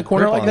 When you're in a the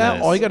corner grip like on that,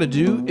 this. all you got to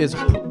do is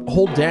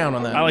hold down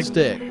on that I like-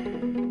 stick.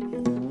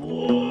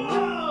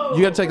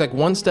 You got to take like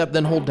one step,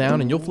 then hold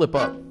down, and you'll flip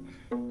up.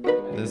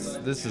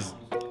 This is.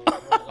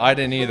 I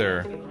didn't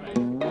either.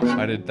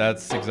 I did.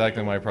 That's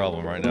exactly my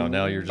problem right now.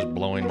 Now you're just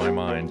blowing my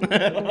mind,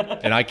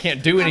 and I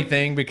can't do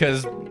anything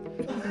because.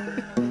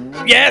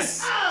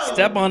 Yes!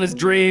 Step on his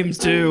dreams,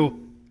 too.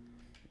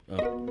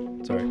 Oh,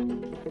 sorry.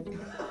 Not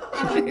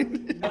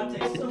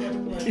take so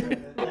much pleasure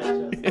in that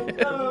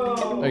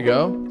just. There you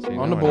go. See, On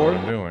now the I know what board.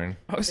 I'm doing.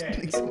 I was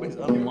thinking somebody's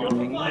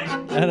unlocking.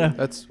 I know.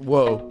 That's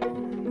whoa.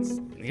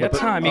 You got Flip it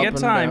time. You up got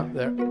and time. down.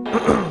 There.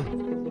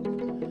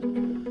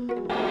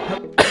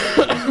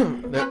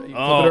 There, you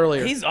Oh, flip it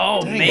earlier. he's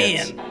Dang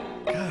man. it.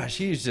 Gosh,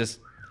 he's just.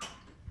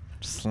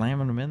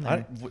 Slamming them in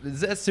there.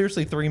 Is that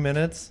seriously 3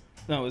 minutes?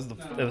 No, it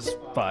was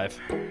 5.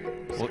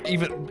 Well,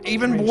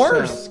 even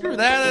worse. Screw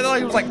that. I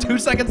thought it was like 2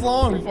 seconds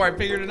long before I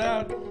figured it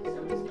out.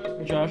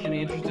 Josh,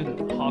 any interested in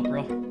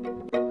Hawkra?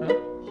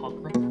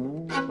 Hawkra?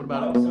 What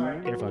about it? Sorry.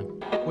 You're fine.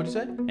 What'd you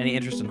say? Any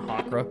interest in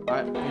Hawkra?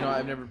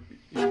 I've never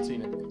even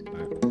seen it.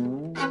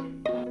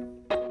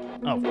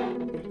 Oh.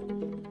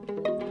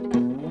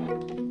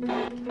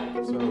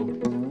 So,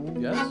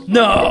 yes.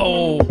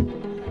 No!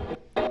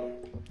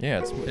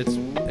 Yeah,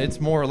 it's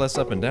more or less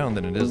up and down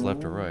than it is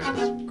left or right.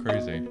 It's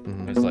crazy.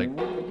 It's like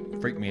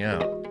freaked me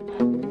out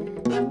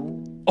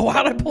Oh,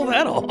 how'd I pull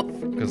that off?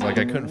 because like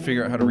I couldn't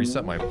figure out how to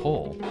reset my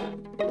pull.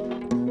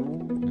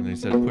 And they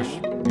said push,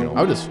 I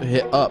would just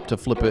hit up to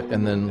flip it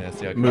and then Yeah,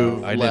 see, I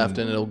move didn't- left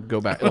and it'll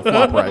go back. It'll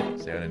flop right.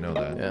 See, I didn't know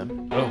that. Yeah.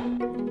 Oh.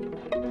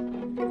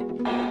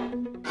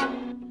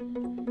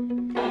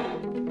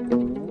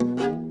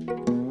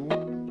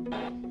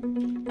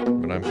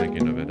 But I'm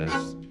thinking of it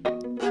as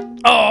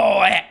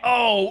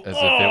if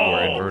it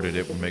were inverted,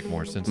 it would make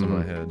more sense in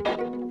my head.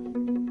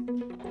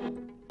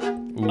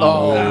 Ooh.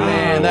 Oh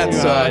man, that Too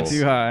high, sucks.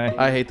 too high.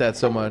 I hate that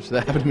so much.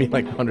 That happened to me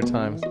like 100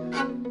 times.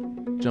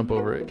 Jump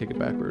over it, kick it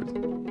backwards.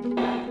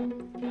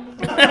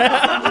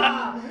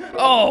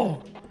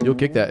 Oh! You'll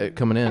kick that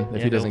coming in if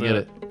Yeah, he doesn't he'll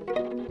get do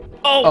it.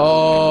 Oh!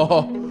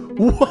 Oh.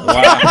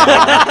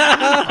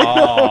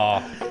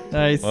 Oh.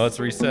 Nice. Well, it's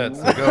reset.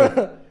 So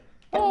go.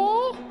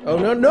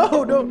 Oh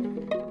no,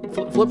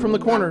 don't flip from the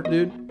corner,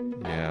 dude.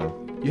 Yeah.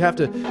 You have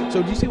to.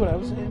 So do you see what I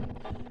was saying?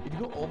 If you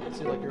go all,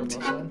 say like you're on the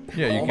left side.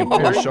 Yeah, you all can the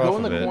way, push go off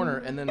in of the it. corner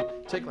and then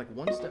take like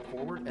one step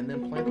forward and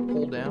then plant the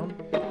pull down,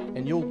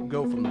 and you'll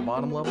go from the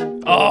bottom level.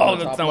 Oh, to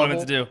the that's top not what I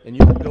meant level, to do. And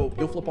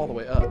you'll flip all the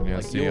way up. Yeah.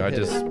 Like, See, you'll I hit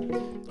just.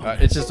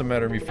 it. It's just a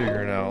matter of me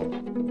figuring out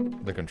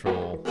the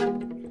control.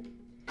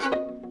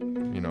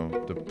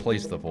 To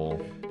place the pole.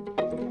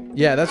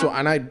 Yeah, that's what.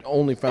 And I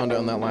only found it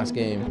on that last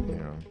game.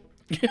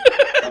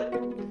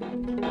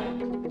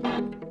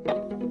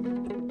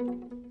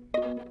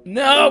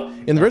 No!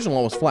 In the original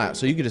one was flat,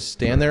 so you could just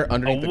stand there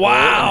underneath the goal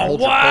wow, and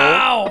hold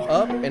wow. your pole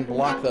up and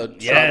block the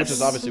shot, Yes. which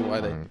is obviously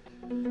why they,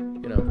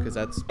 because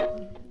that's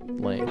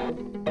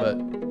lame. But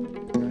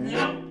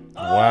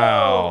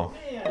Wow.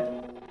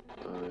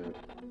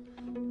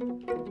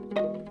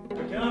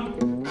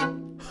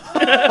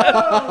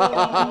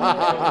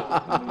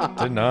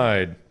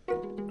 Denied.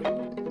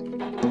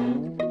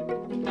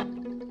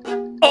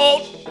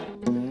 Oh!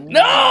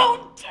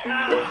 No!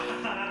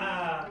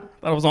 Thought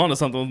I was onto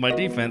something with my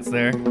defense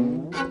there.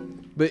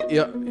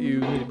 yeah, you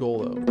need a goal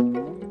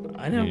though,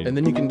 I know. Yeah. and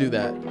then you can do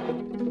that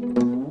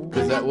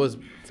because that was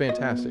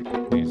fantastic.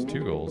 Needs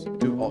 2 goals.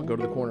 Go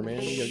to the corner,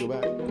 man. You gotta go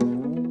back.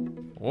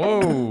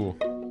 Whoa.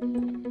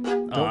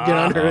 Don't get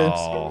under it.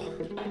 Oh.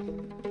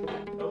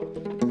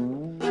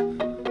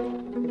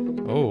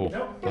 Oh,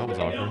 that was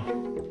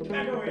awkward.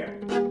 Back over here.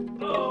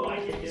 Oh, I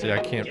can't get See, I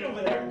can't. Get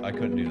over there. I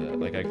couldn't do that.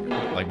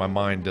 Like my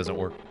mind doesn't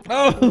work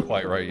Oh!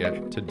 quite right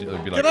yet to be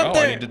like, Get up I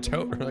there. need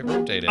to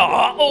rotate it.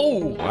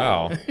 Oh!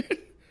 Wow.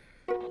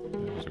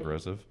 That was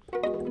aggressive.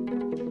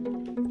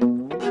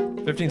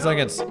 15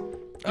 seconds. You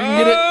can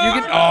get it. You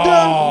can.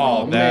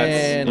 Oh, that's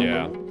man.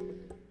 yeah.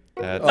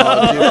 That's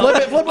Oh, dude. Flip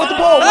it with the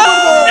ball.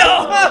 Flip it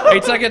with the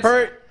 8 seconds. ball.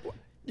 Hurry.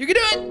 You can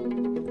do it.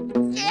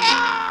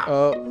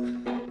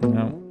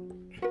 No.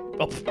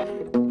 Oh,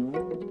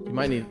 You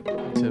might need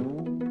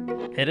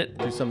to hit it.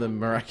 do something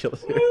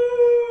miraculous here.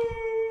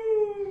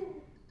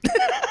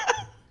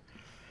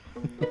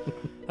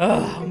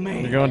 Oh,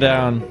 man. You're going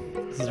down.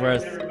 This is where I...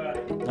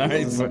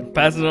 Alright,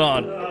 passing it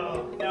on.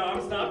 Oh, no,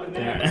 I'm stopping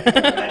there.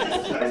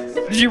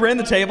 Did you ran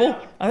the table?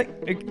 I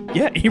think...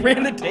 Yeah, he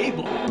ran the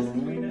table.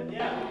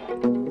 Yeah.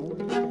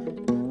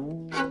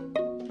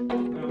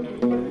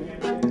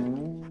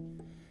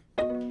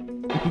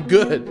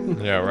 Good.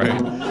 Yeah,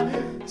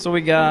 right. So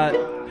we got...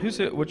 Who's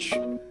it? Which... I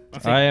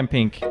think I am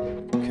pink.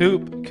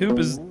 Coop. Coop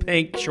is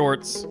pink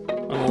shorts on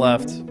the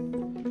left.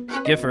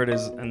 Gifford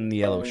is in the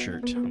yellow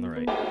shirt on the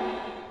right.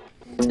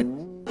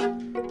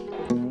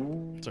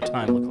 What's our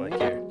time look like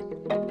here?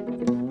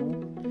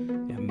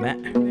 Yeah,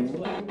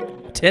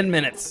 Matt. 10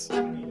 minutes. See,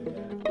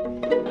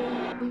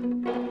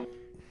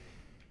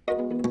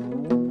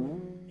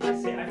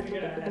 I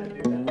figured out how to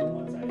do that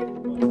once I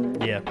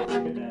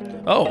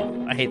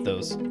Oh, I hate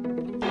those.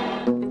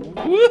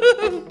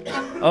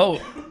 Oh,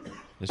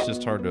 It's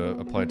just hard to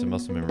apply it to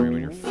muscle memory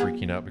when you're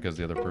freaking out because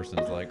the other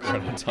person's like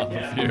right on top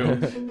of you.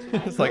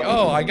 It's like,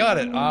 oh, I got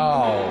it.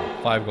 Oh,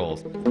 5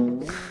 goals.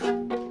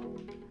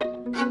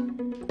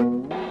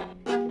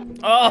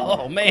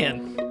 oh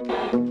man.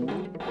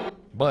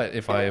 But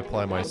if I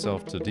apply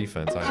myself to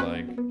defense,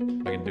 I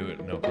can do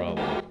it no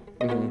problem.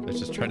 It's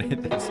just trying to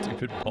hit that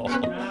stupid ball.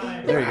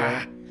 There you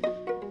go.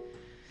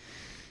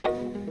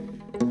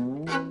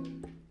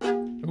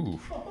 Ooh,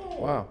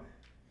 Wow.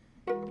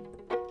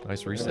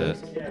 nice reset.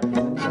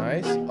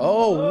 Nice.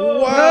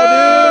 Oh,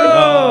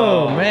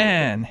 wow, Oh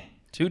man.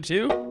 2-2.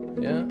 dude.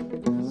 Yeah.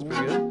 This is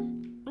pretty good.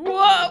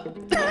 Whoa!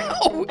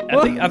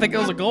 I think that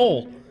was a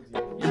goal.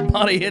 Your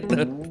body hit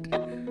the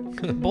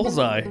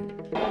bullseye. I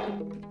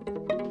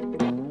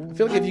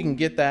feel like if you can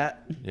get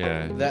that,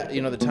 Yeah.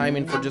 the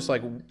timing for just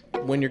like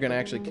when you're gonna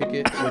actually kick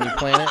it, when you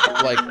plan it,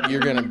 like you're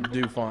gonna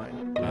do fine.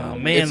 Oh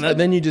man, And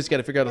then you just got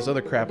to figure out this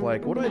other crap,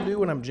 like what do I do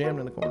when I'm jammed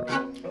in the corner,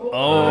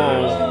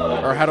 oh,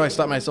 or how do I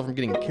stop myself from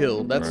getting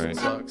killed? That's what Right.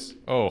 sucks.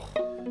 Oh,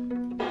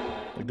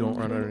 Like don't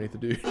run underneath the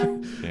dude.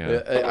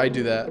 Yeah. I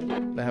do that.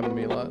 That happened to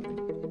me a lot.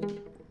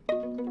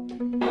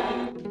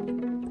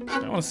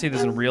 I want to see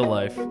this in real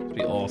life. It'd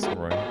be awesome.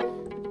 right. I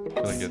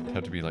feel like it'd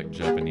have to be like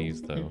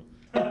Japanese though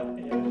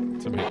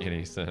to make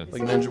any sense.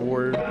 Like Ninja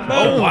Warrior.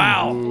 Oh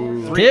wow!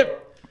 Tip.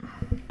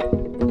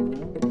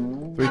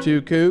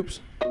 3-2 Coops.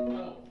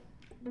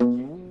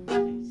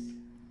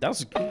 That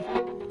was a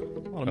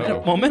lot of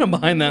Uh-oh. momentum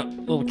behind that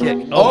little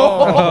kick.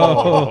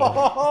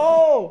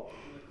 Oh!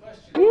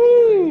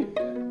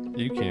 Woo!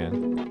 You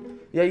can.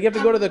 Yeah, you have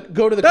to go to the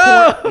corner.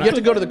 You have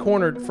to go to the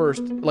corner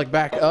first, like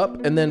back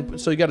up, and then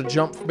so you got to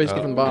jump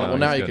basically from the bottom. no, well,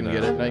 now he's you good can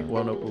now. get it. Now,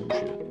 well, no, oh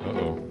shit.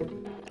 Uh-oh.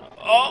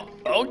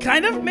 Oh,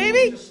 kind of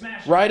maybe.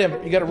 Ride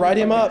him. You got to ride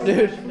him up,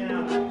 dude.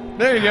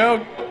 There you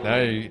go. Now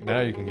you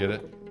can get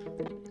it.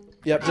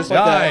 Yep, just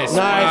like Nice. that.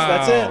 Nice.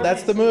 That's Wow. it.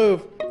 That's the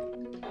move.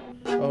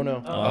 Oh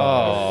no.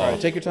 All Oh. right,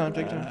 take your time.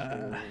 Take your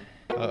time.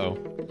 Uh-oh.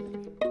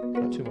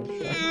 Not too much.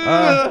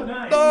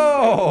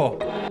 No.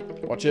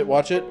 Watch it.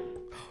 Watch it.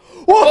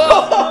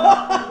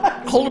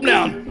 Hold him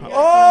down.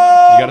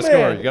 Oh! You gotta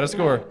score. You gotta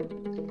score.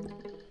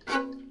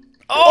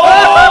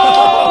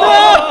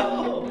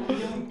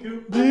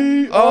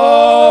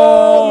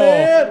 Oh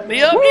man!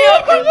 Yep.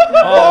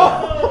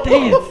 Oh,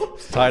 Dang it.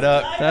 Tied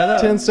up.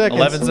 10 seconds.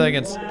 11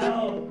 seconds.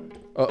 Uh-oh.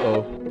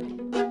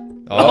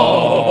 Oh.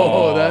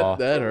 Oh,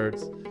 that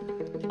hurts.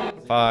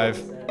 5.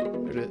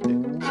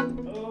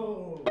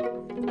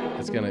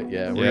 It's gonna,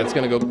 yeah, Yeah. it's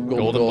gonna go golden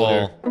Golden goal ball.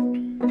 here.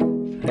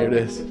 Here it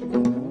is.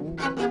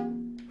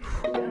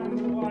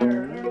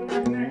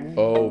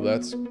 Oh,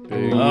 that's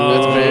big.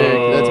 That's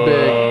big. That's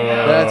big.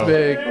 That's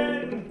big.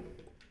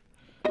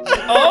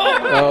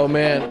 Oh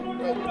man!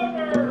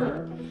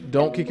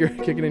 Don't kick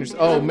it in your.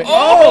 Oh man!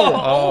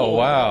 Oh! Oh,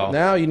 wow.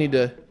 Now you need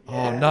to.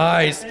 Oh,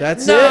 nice.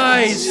 That's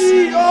nice.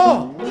 it. Gee,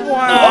 oh!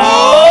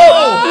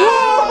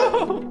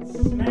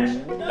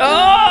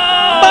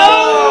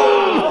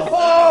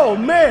 Oh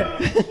man!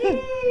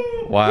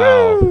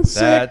 Wow.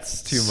 Sick,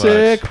 That's too much.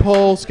 Sick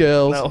pole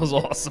skills. that was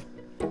awesome.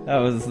 That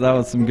was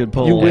some good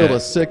pull. You wield Yeah. a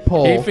sick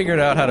pole. He figured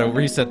out how to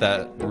reset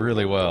that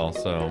really well,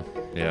 so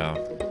yeah.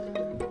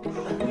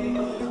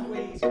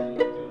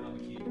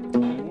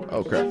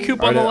 Oh crap!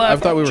 Coop All on the right,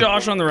 left. I thought we were.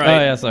 Josh on the Oh right.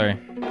 yeah, sorry.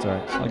 It's all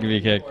right. I'll give you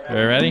a kick.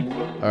 Are you ready?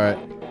 All right.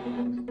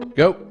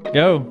 Go.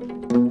 Go.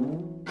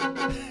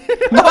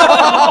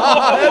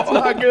 That's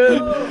not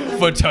good.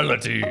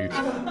 Fatality.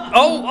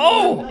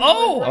 Oh.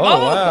 Oh,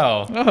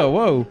 wow. Oh,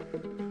 whoa.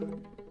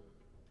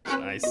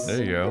 Nice.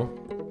 There you go.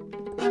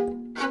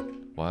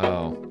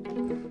 Wow.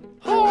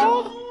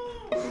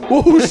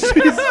 Oh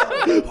jeez!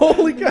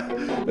 Holy cow!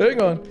 Hang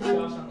on.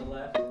 Josh on the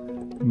left.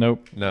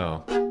 Nope.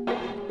 No.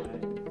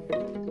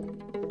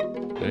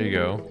 There you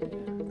go.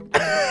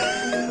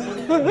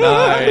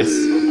 Nice.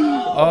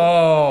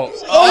 Oh.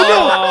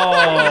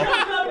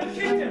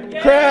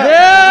 Crap!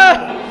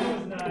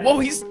 Yeah. Whoa,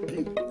 he's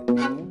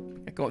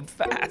going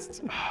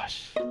fast.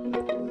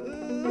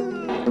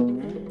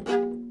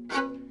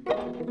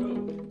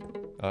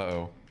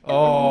 Uh-oh.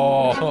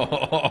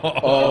 Oh.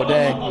 Oh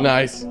dang!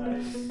 Nice.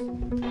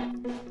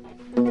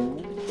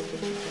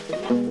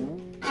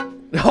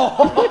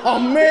 Oh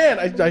man!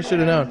 I should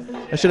have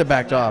known. I should have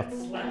backed off.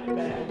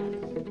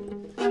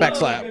 Back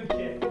slap.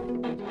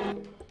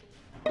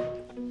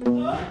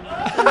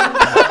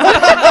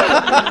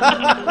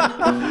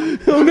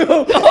 Oh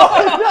no!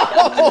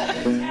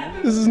 Oh,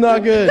 no! This is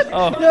not good.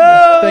 Oh.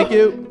 Thank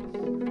you.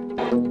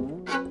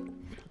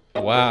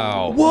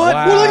 Wow. What?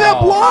 Wow. Look at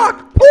that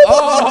block!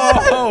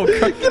 Oh.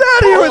 Get out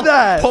of here with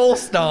that! Pole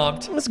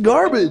stomped. That's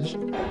garbage.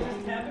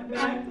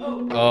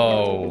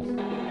 Oh.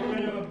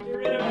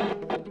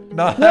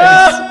 Nice.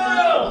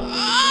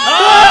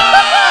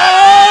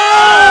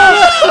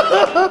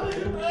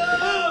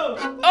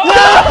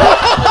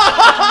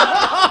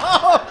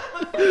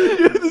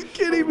 You're just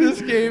kidding me.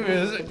 This game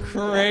is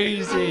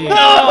crazy. Oh,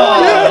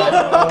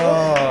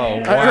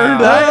 wow. I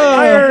earned that.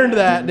 I eurned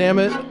that. Damn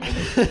it.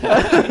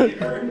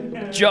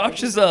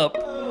 Josh is up.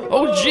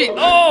 Oh, gee.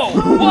 Oh,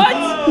 what?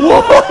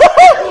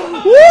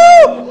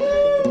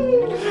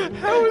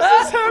 How is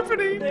this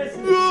happening?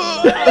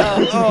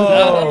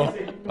 Oh.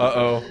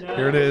 Uh-oh.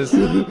 Here it is.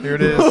 Here it is. Here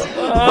it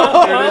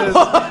is.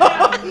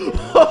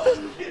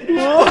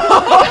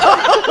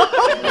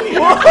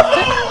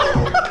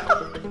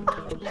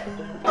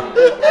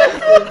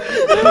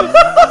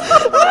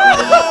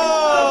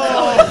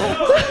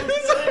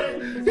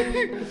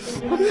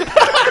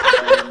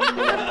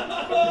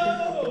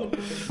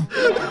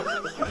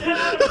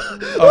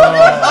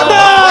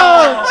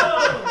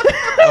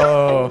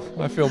 Oh,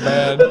 I feel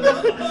bad.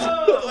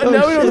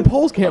 Now we know the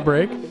poles can't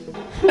break.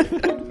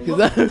 'Cause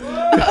that-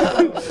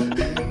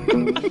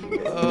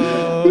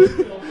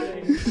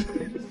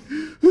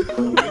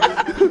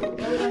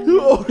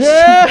 oh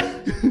yeah!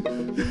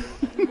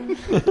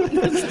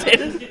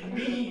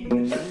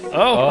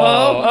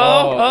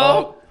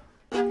 Oh.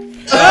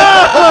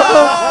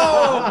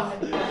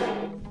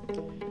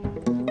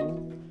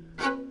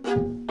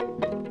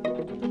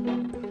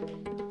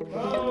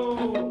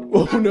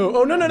 Oh no!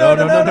 Oh no! No! No!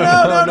 No! No!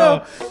 No!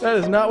 No! That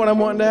is not what I'm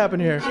wanting to happen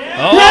here.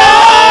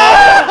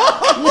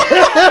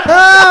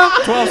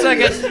 12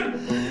 seconds.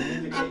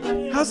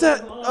 How's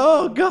that?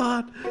 Oh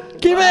God!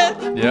 Keep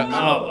it! Yeah.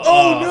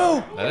 Oh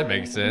no! That didn't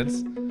make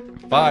sense.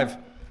 5.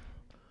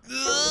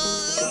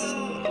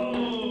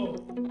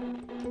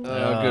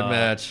 Oh, good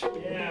match.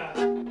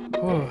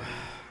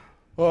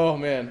 Oh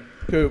man,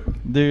 Coop.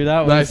 Dude,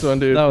 that was Nice one,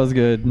 dude. That was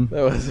good.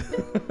 That was.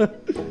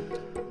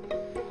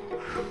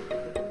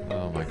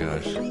 Oh my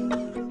gosh.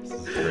 This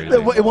is crazy.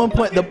 At one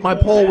point, my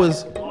pole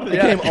was. It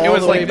came all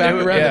the way back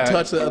around to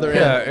touch the other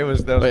Yeah, end. it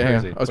was. That was Wait, hang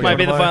on. crazy. I was Might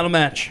be the final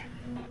match.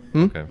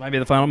 Okay. Might be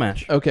the final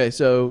match. Okay,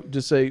 so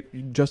just say,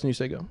 Justin, you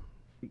say go.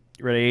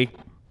 Ready?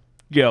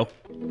 Go.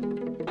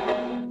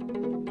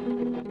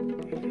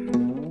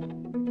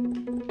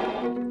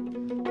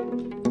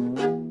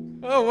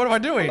 Oh, what am I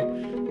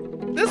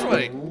doing? This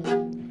way.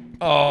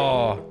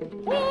 Oh.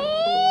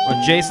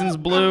 Well, Jason's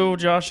blue,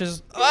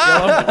 Josh's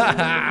yellow.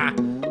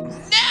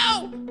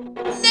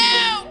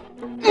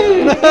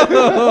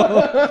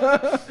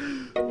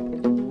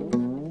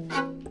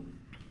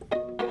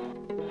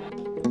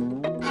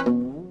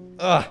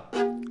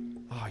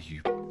 Oh,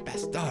 you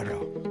bastardo.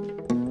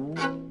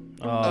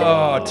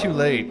 Oh, too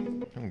late.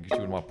 I'm gonna get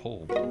you in my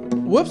pole.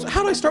 Whoops!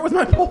 How do I start with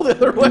my pole the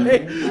other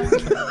way?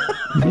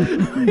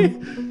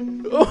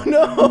 Oh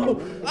no!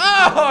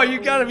 Oh, you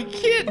gotta be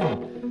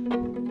kidding.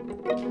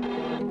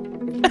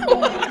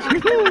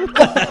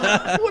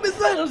 What is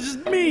that? That was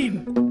just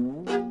mean.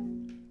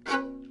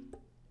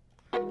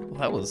 Well,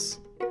 that was.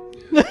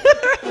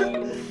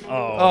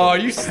 Oh,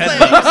 you slammed.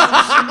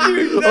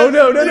 Oh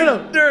no! No! No!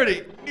 No!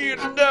 Dirty. You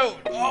know.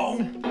 Oh.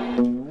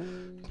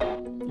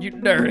 You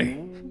dirty.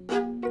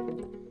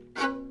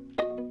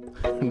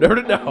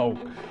 Dirty dog.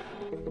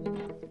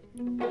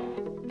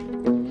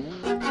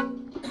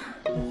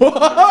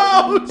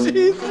 Whoa!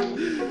 Jeez.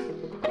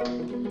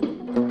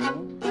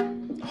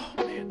 Oh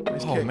man!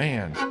 Nice Oh kick.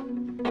 man.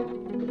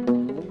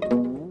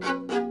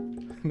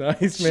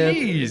 Nice man.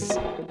 Jeez.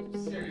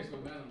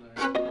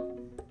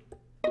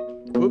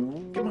 Whoop.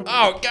 Come on.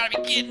 Oh, gotta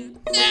be kidding.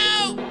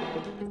 No.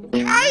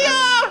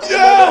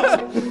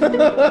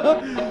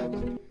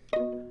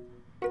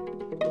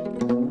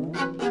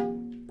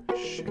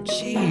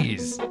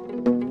 Jeez.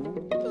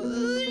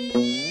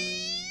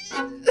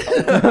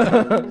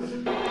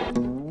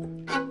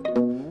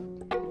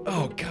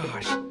 Oh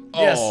gosh.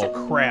 Yes. Oh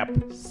crap!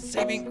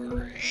 Saving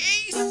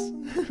grace.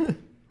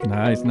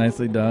 Nice,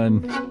 nicely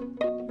done.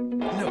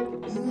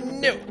 No.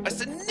 No. I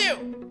said no.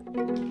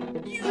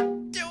 You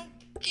don't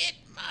get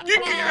my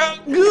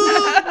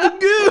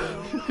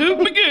Hoop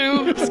magoo.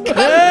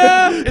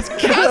 It's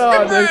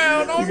Casper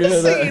Brown on the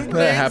scene.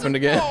 That happened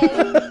again.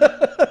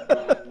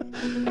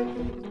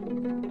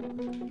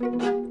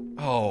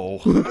 Oh.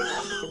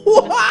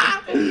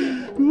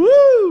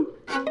 Woo!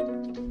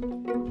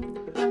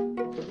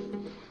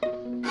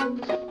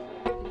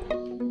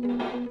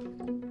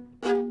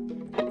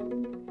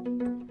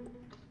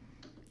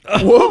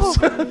 Whoops!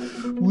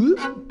 Whoop.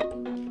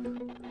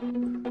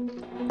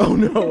 Oh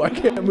no, I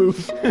can't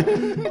move.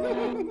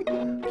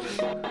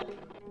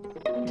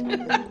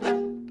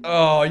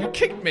 Oh, you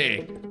kicked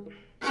me.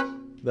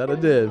 That I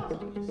did.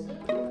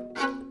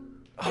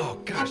 Oh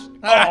gosh.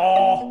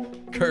 Oh.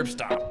 Curb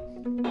stop.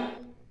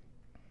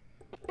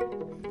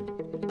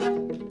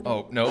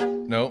 Oh no,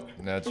 no,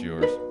 that's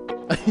yours.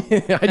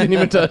 I didn't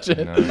even touch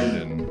it. No, you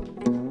didn't.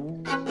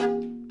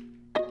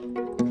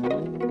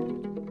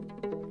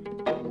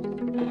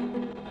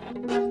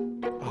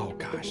 Oh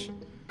gosh.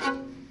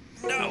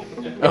 No.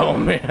 Oh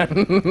man.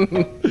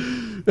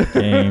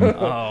 Game.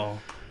 Oh.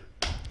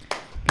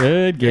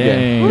 Good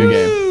game. Good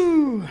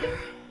game.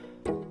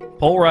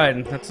 Pole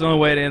riding. That's the only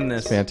way to end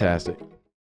this. Fantastic.